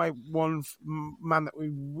 Willock's my one man that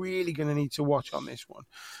we're really going to need to watch on this one.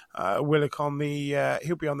 Willock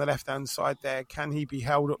he'll be on the left-hand side there. Can he be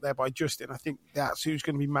held up there by Justin? I think that's who's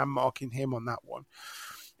going to be man-marking him on that one.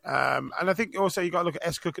 And I think also you got to look at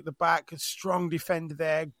S. Cook at the back, a strong defender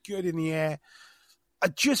there, good in the air. I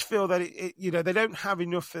just feel that they don't have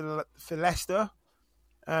enough for Leicester.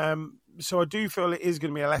 So I do feel it is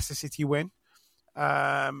going to be a Leicester City win.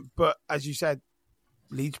 But as you said,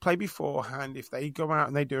 Leeds play beforehand. If they go out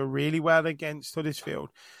and they do really well against Huddersfield,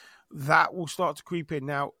 that will start to creep in.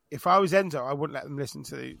 Now, if I was Enzo, I wouldn't let them listen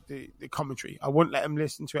to the commentary. I wouldn't let them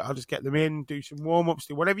listen to it. I'll just get them in, do some warm-ups,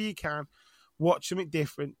 do whatever you can. Watch something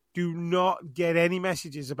different. Do not get any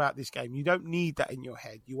messages about this game. You don't need that in your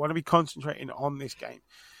head. You want to be concentrating on this game.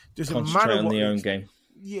 Doesn't matter on what the own game.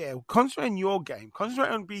 Yeah, concentrate on your game.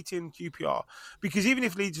 Concentrate on beating QPR. Because even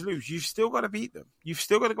if Leeds lose, you've still got to beat them. You've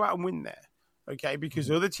still got to go out and win there. Okay?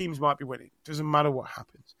 Because other teams might be winning. Doesn't matter what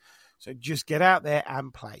happens. So just get out there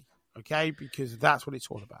and play. Okay? Because that's what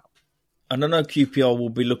it's all about. And I know QPR will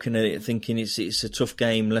be looking at it thinking it's a tough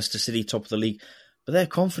game, Leicester City top of the league. But their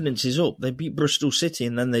confidence is up. They beat Bristol City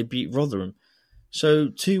and then they beat Rotherham. So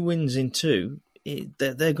 2 wins in 2,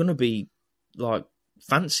 they're going to be like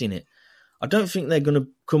fancying it. I don't think they're going to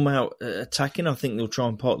come out attacking. I think they'll try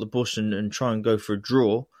and park the bus and try and go for a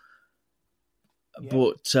draw. Yeah.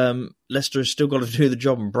 But Leicester has still got to do the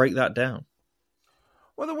job and break that down.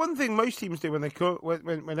 Well, the one thing most teams do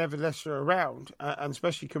whenever Leicester are around, and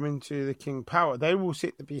especially coming to the King Power, they will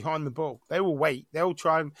sit behind the ball. They will wait. They'll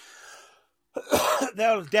try and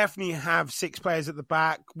they'll definitely have 6 players at the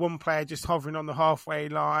back, 1 player just hovering on the halfway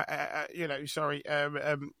line. Hovering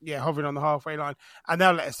on the halfway line, and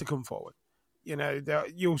they'll let us to come forward.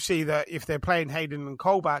 You'll see that if they're playing Hayden and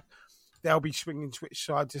Colback, they'll be swinging switch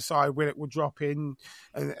side to side. Willock will drop in,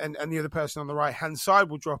 and the other person on the right hand side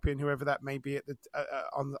will drop in, whoever that may be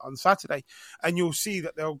on Saturday. And you'll see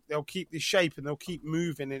that they'll keep this shape and they'll keep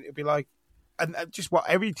moving, and it'll be like. And just what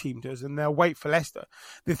every team does, and they'll wait for Leicester.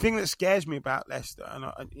 The thing that scares me about Leicester, and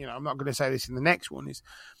I'm not going to say this in the next one, is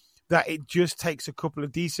that it just takes a couple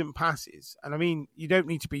of decent passes. And I mean, you don't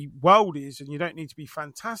need to be worldies and you don't need to be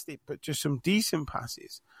fantastic, but just some decent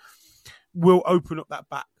passes will open up that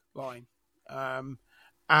back line. Vestergaard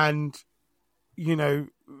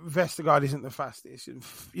isn't the fastest. And,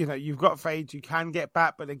 you've got Fades who can get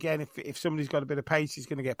back, but again, if somebody's got a bit of pace, he's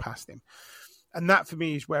going to get past him. And that for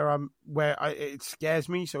me is it scares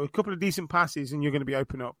me. So a couple of decent passes and you're going to be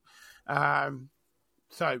open up.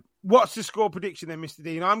 So what's the score prediction then, Mr.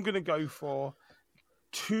 Dean? I'm going to go for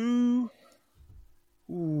 2-0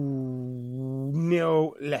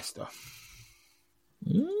 Leicester.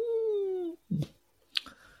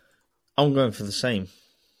 I'm going for the same.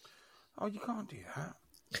 Oh, you can't do that.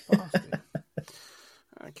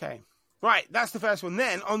 Okay. Right, that's the first one.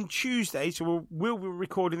 Then on Tuesday, so we'll be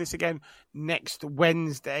recording this again next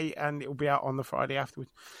Wednesday, and it will be out on the Friday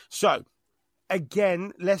afterwards. So,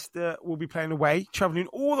 again, Leicester will be playing away, travelling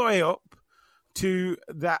all the way up to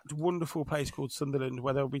that wonderful place called Sunderland,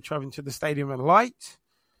 where they'll be travelling to the Stadium of Light.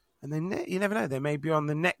 And then you never know, they may be on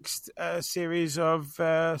the next series of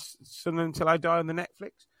Sunderland Till I Die on the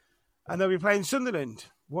Netflix. And they'll be playing Sunderland.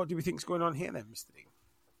 What do we think's going on here then, Mr. Dean?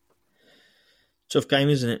 Tough game,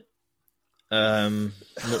 isn't it?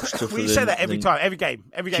 Much tougher. We say that every time, every game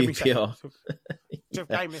QPR. we say tough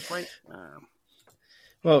game this week.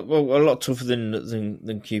 Well, a lot tougher than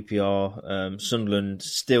QPR. Sunderland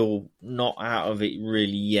still not out of it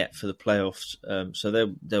really yet for the playoffs, so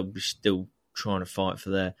they'll be still trying to fight for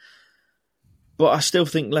there. But I still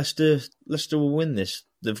think Leicester will win this.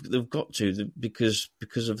 They've got to because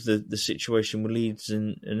of the situation with Leeds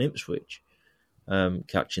and Ipswich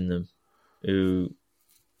catching them, who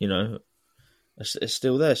are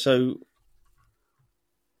still there. So,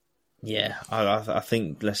 yeah, I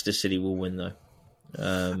think Leicester City will win, though.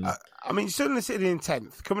 I mean, Sunderland sitting in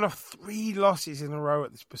 10th, coming off 3 losses in a row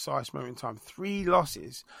at this precise moment in time. 3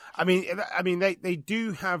 losses. I mean, they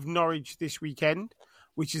do have Norwich this weekend,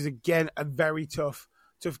 which is, again, a very tough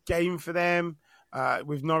game for them.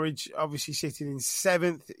 With Norwich obviously sitting in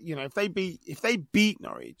 7th. You know, if they beat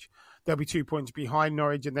Norwich, they'll be 2 points behind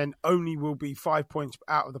Norwich and then only will be 5 points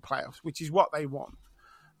out of the playoffs, which is what they want.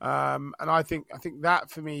 And I think that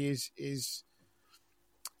for me is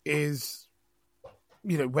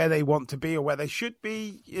you know, where they want to be or where they should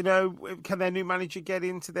be. You know, can their new manager get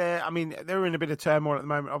into there? I mean, they're in a bit of turmoil at the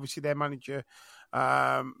moment. Obviously, their manager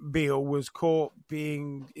Beale was caught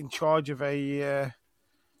being in charge of a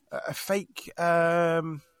fake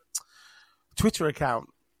Twitter account,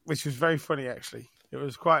 which was very funny. Actually, it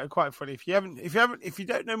was quite funny. If you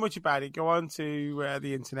don't know much about it, go on to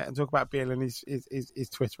the internet and talk about Beale and his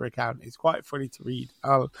Twitter account. It's quite funny to read.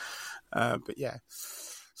 But yeah.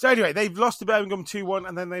 So anyway, they've lost to Birmingham 2-1,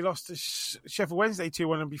 and then they lost to Sheffield Wednesday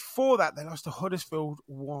 2-1, and before that, they lost to Huddersfield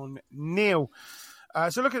 1-0.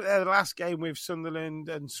 So look at the last game with Sunderland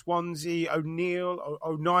and Swansea.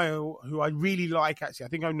 O'Neill, who I really like, actually. I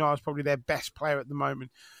think O'Neill's probably their best player at the moment.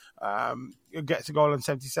 Gets a goal on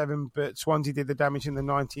 77, but Swansea did the damage in the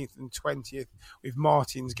 19th and 20th with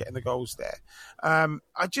Martins getting the goals there.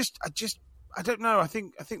 I don't know. I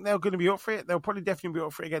think they're going to be up for it. They'll probably definitely be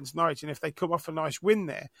up for it against Norwich. And if they come off a nice win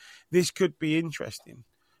there, this could be interesting.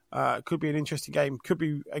 Could be an interesting game. Could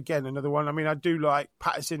be, again, another one. I mean, I do like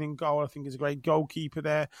Patterson in goal. I think he's a great goalkeeper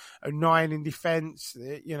there. O'Neill in defence.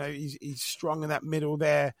 You know, he's strong in that middle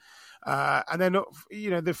there. And then, you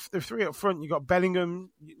know, the 3 up front, you got Bellingham,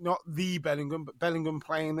 not the Bellingham, but Bellingham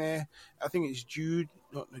playing there. I think it's Jade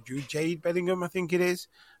Bellingham, I think it is.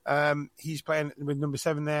 He's playing with number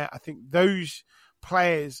 7 there. I think those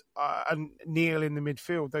players and Neil in the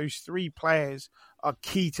midfield, those 3 players are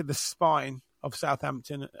key to the spine of Sunderland.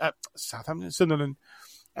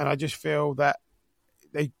 And I just feel that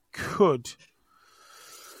they could,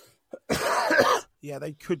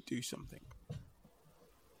 they could do something.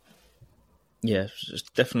 Yeah, it's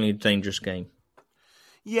definitely a dangerous game.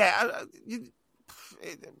 Yeah.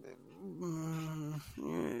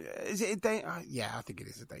 Is it yeah, I think it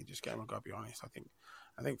is a dangerous game. I've got to be honest. I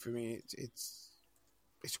think for me, it's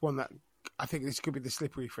one that I think this could be the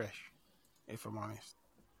slippery fish, if I'm honest.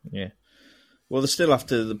 Yeah. Well, they're still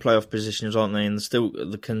after the playoff positions, aren't they? And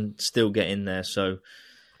they can still get in there. So,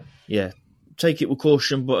 yeah, take it with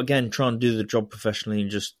caution. But again, try and do the job professionally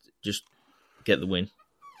and just get the win.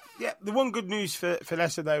 Yeah, the one good news for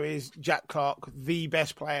Leicester, though, is Jack Clark, the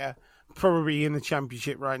best player probably in the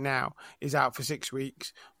Championship right now, is out for 6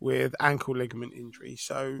 weeks with ankle ligament injury.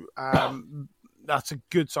 So that's a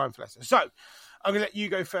good sign for Leicester. So I'm going to let you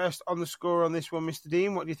go first on the score on this one, Mr.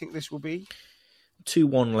 Dean. What do you think this will be?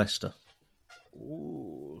 2-1 Leicester.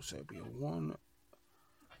 Ooh, so it'll be a 1-2.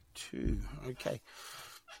 Okay.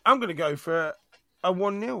 I'm going to go for a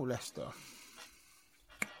 1-0 Leicester.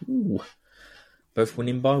 Ooh. Both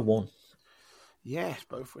winning by 1. Yes,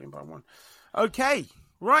 both winning by 1. Okay,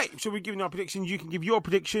 right. So we're giving our predictions. You can give your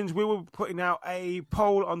predictions. We will be putting out a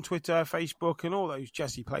poll on Twitter, Facebook, and all those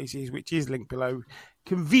jazzy places, which is linked below,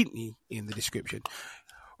 conveniently in the description.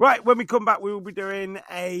 Right, when we come back, we will be doing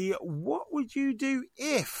a "What would you do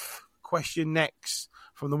if?" question next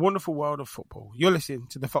from the wonderful world of football. You're listening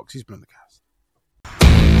to the Foxes Blundercast.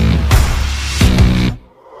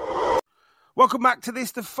 Welcome back to the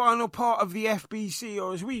final part of the FBC,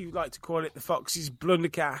 or as we like to call it, the Foxes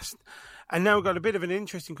Blundercast. And now we've got a bit of an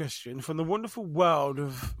interesting question from the wonderful world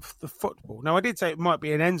of the football. Now, I did say it might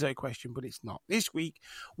be an Enzo question, but it's not. This week,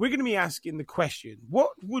 we're going to be asking the question,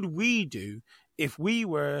 what would we do if we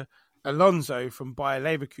were Alonso from Bayer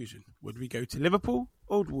Leverkusen? Would we go to Liverpool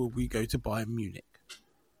or would we go to Bayern Munich?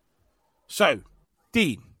 So,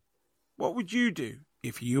 Dean, what would you do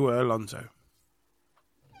if you were Alonso?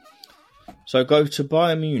 So go to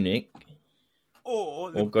Bayern Munich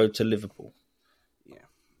or go to Liverpool. Yeah.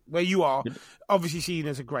 Where you are obviously seen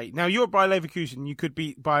as a great. Now, you're Bayer Leverkusen. You could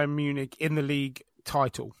beat Bayern Munich in the league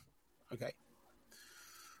title. Okay.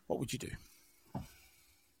 What would you do?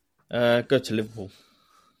 Go to Liverpool.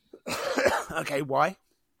 Okay, why?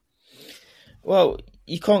 Well,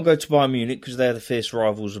 you can't go to Bayern Munich because they're the fierce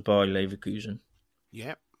rivals of Bayer Leverkusen.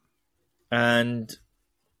 Yep. And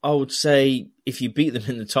I would say if you beat them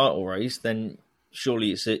in the title race, then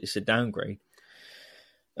surely it's a downgrade.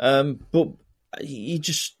 But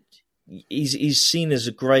he's seen as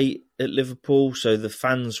a great at Liverpool, so the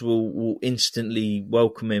fans will instantly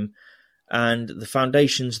welcome him. And the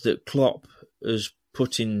foundations that Klopp has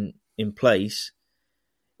put in in place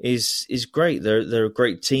is great. They're a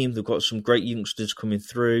great team. They've got some great youngsters coming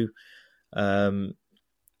through.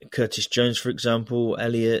 Curtis Jones, for example,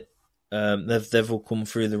 Elliott. They've all come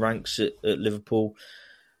through the ranks at Liverpool,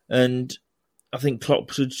 and I think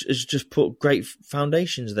Klopp has just put great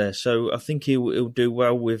foundations there. So I think he'll do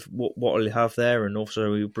well with what he'll have there, and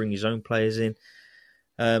also he'll bring his own players in.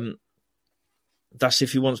 That's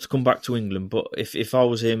if he wants to come back to England. But if I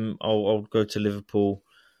was him, I'll go to Liverpool.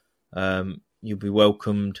 You'll be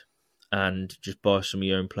welcomed, and just buy some of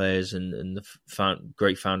your own players, and the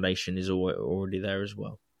great foundation is already there as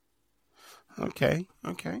well. Okay.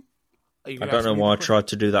 I don't know why I tried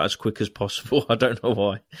to do that as quick as possible. I don't know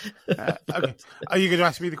why. Okay. Are you going to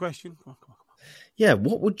ask me the question? Come on. Yeah,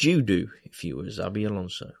 what would you do if you were Xabi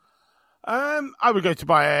Alonso? I would go to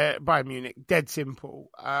Bayern Munich. Dead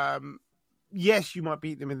simple. Yes, you might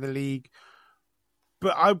beat them in the league,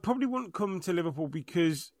 but I probably wouldn't come to Liverpool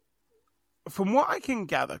because, from what I can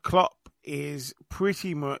gather, Klopp is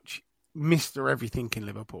pretty much Mr. Everything in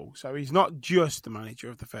Liverpool. So he's not just the manager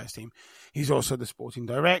of the first team. He's also the sporting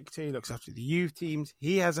director. He looks after the youth teams.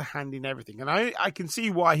 He has a hand in everything. And I can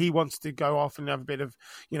see why he wants to go off and have a bit of,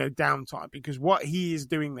 downtime, because what he is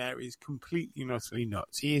doing there is completely and utterly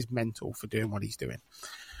nuts. He is mental for doing what he's doing.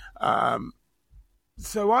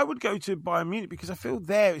 So I would go to Bayern Munich because I feel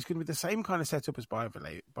there it's going to be the same kind of setup as Bayer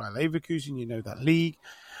Leverkusen, that league.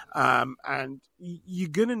 And you're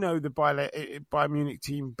going to know the Bayern Munich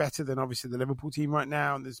team better than obviously the Liverpool team right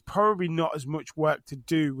now. And there's probably not as much work to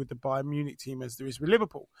do with the Bayern Munich team as there is with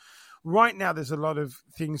Liverpool. Right now, there's a lot of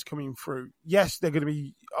things coming through. Yes, they're going to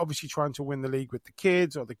be obviously trying to win the league with the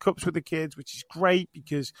kids or the cups with the kids, which is great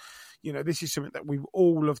because, this is something that we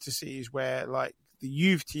all love to see, is where the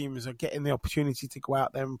youth teams are getting the opportunity to go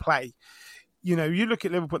out there and play. You look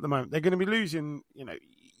at Liverpool at the moment, they're going to be losing,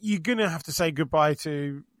 you're going to have to say goodbye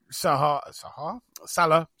to Salah,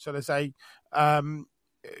 shall I say.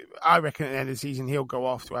 I reckon at the end of the season, he'll go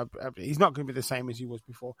off to he's not going to be the same as he was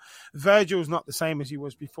before. Virgil's not the same as he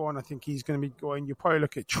was before, and I think he's going to be going. You'll probably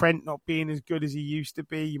look at Trent not being as good as he used to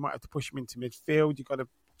be. You might have to push him into midfield. You've got to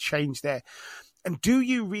change there. And do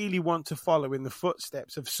you really want to follow in the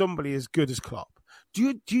footsteps of somebody as good as Klopp?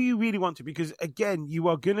 Do you really want to? Because, again, you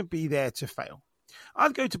are going to be there to fail.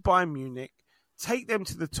 I'd go to Bayern Munich, take them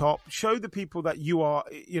to the top, show the people that you are,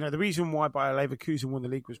 the reason why Bayer Leverkusen won the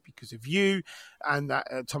league was because of you, and that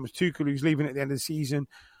Thomas Tuchel, who's leaving at the end of the season,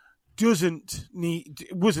 wasn't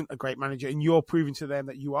a great manager, and you're proving to them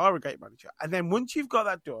that you are a great manager. And then once you've got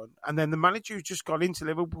that done, and then the manager who's just got into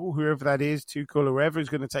Liverpool, whoever that is, Tuchel or whoever is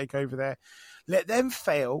going to take over there, let them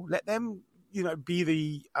fail, let them be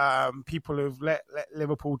the people who've let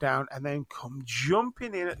Liverpool down, and then come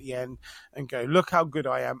jumping in at the end and go, look how good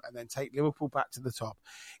I am, and then take Liverpool back to the top.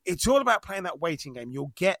 It's all about playing that waiting game.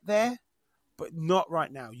 You'll get there, but not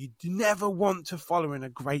right now. You never want to follow in a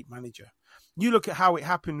great manager. You look at how it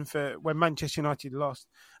happened for when Manchester United lost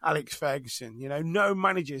Alex Ferguson. No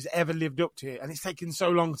manager has ever lived up to it, and it's taken so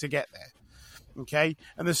long to get there. Okay,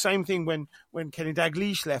 and the same thing when Kenny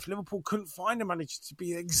Dalglish left, Liverpool couldn't find a manager to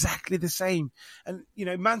be exactly the same. And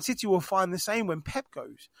Man City will find the same when Pep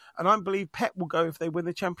goes, and I believe Pep will go if they win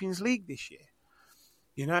the Champions League this year.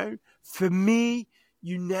 For me,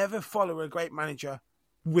 you never follow a great manager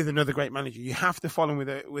with another great manager. You have to follow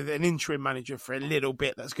him with an interim manager for a little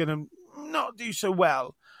bit that's going to not do so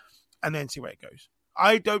well, and then see where it goes.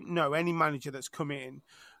 I don't know any manager that's come in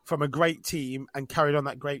from a great team and carried on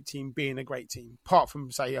that great team being a great team, apart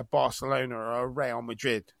from, say, a Barcelona or a Real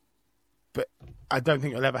Madrid. But I don't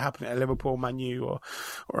think it'll ever happen at a Liverpool, Man U,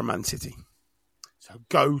 or a Man City. So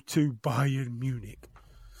go to Bayern Munich.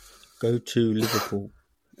 Go to Liverpool.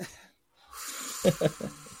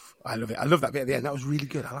 I love it. I love that bit at the end. That was really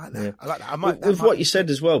good. I like that. Yeah. I like that. With what you said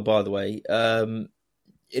as well, by the way,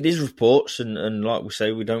 it is reports, and like we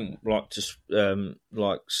say, we don't like to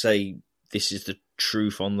say this is the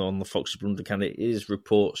truth on the Foxy Blunder account. It is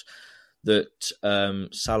reports that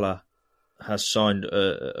Salah has signed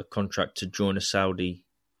a contract to join a Saudi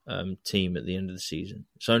team at the end of the season.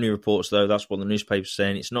 It's only reports, though. That's what the newspaper's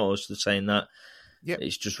saying. It's not us that's saying that. Yep.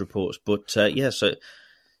 It's just reports. But so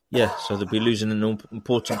they'll be losing an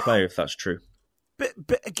important player if that's true.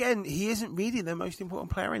 But again, he isn't really the most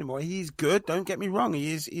important player anymore. He's good. Don't get me wrong.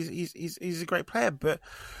 He's a great player, but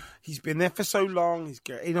he's been there for so long. He's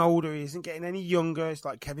getting older. He isn't getting any younger. It's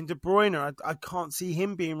like Kevin De Bruyne. I can't see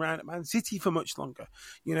him being around at Man City for much longer.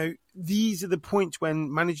 These are the points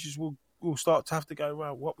when managers will start to have to go,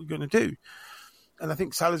 well, what are we going to do? And I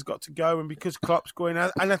think Salah's got to go. And because Klopp's going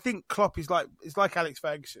out, and I think Klopp is like Alex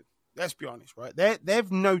Ferguson. Let's be honest, right?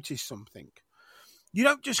 They've noticed something. You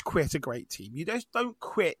don't just quit a great team. You just don't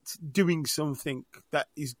quit doing something that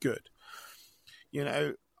is good. You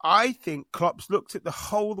know, I think Klopp's looked at the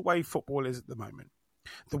whole the way football is at the moment,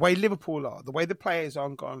 the way Liverpool are, the way the players are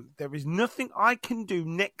gone. There is nothing I can do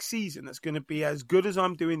next season that's going to be as good as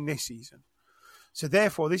I'm doing this season. So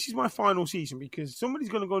therefore, this is my final season because somebody's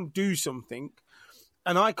going to go and do something,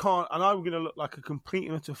 and I can't, and I'm going to look like a complete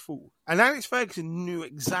and utter fool. And Alex Ferguson knew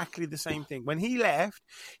exactly the same thing. When he left,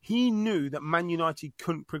 he knew that Man United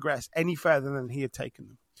couldn't progress any further than he had taken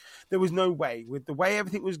them. There was no way, with the way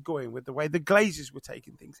everything was going, with the way the Glazers were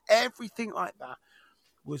taking things, everything like that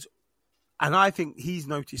was. And I think he's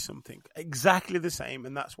noticed something exactly the same,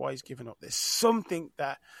 and that's why he's given up. There's something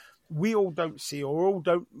that we all don't see or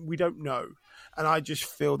we don't know. And I just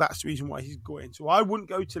feel that's the reason why he's going. So I wouldn't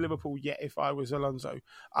go to Liverpool yet if I was Alonso.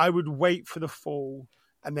 I would wait for the fall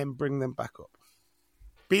and then bring them back up.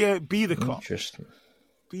 Be the Klopp. Interesting.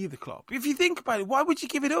 Be the Klopp. If you think about it, why would you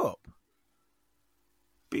give it up?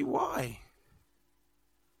 Why?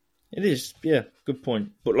 It is, yeah, good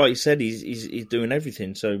point. But like you said, he's doing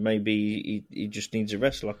everything, so maybe he just needs a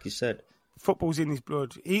rest, like you said. Football's in his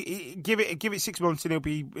blood. He give it 6 months and he'll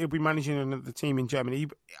be managing another team in Germany.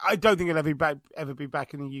 I don't think he'll ever be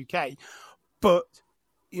back in the UK, but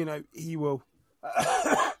you know he will.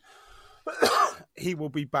 He will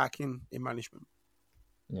be back in management.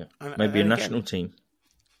 Yeah, maybe a national team.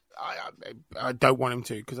 I don't want him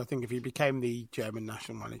to, because I think if he became the German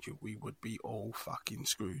national manager, we would be all fucking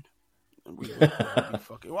screwed. We would be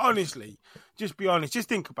fucking. Honestly, just be honest. Just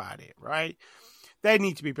think about it, right? They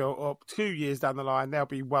need to be built up. 2 years down the line, they'll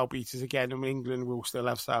be well beaters again, and England will still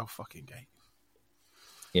have South fucking Gate.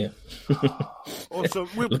 Yeah.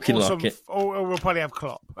 We'll probably have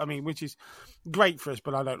Klopp. I mean, which is great for us,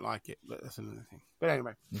 but I don't like it. But that's another thing. But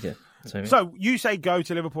anyway. Yeah. So you say go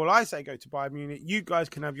to Liverpool. I say go to Bayern Munich. You guys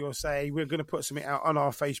can have your say. We're going to put something out on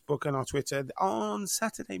our Facebook and our Twitter on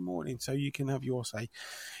Saturday morning, so you can have your say.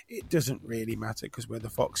 It doesn't really matter because we're the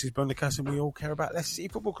Foxes, Bundercast, and we all care about Leicester City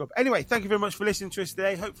Football Club. Anyway, thank you very much for listening to us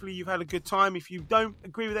today. Hopefully you've had a good time. If you don't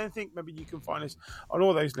agree with anything, maybe you can find us on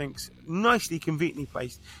all those links, nicely, conveniently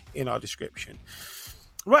placed in our description.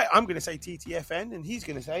 Right, I'm going to say TTFN, and he's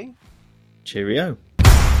going to say cheerio.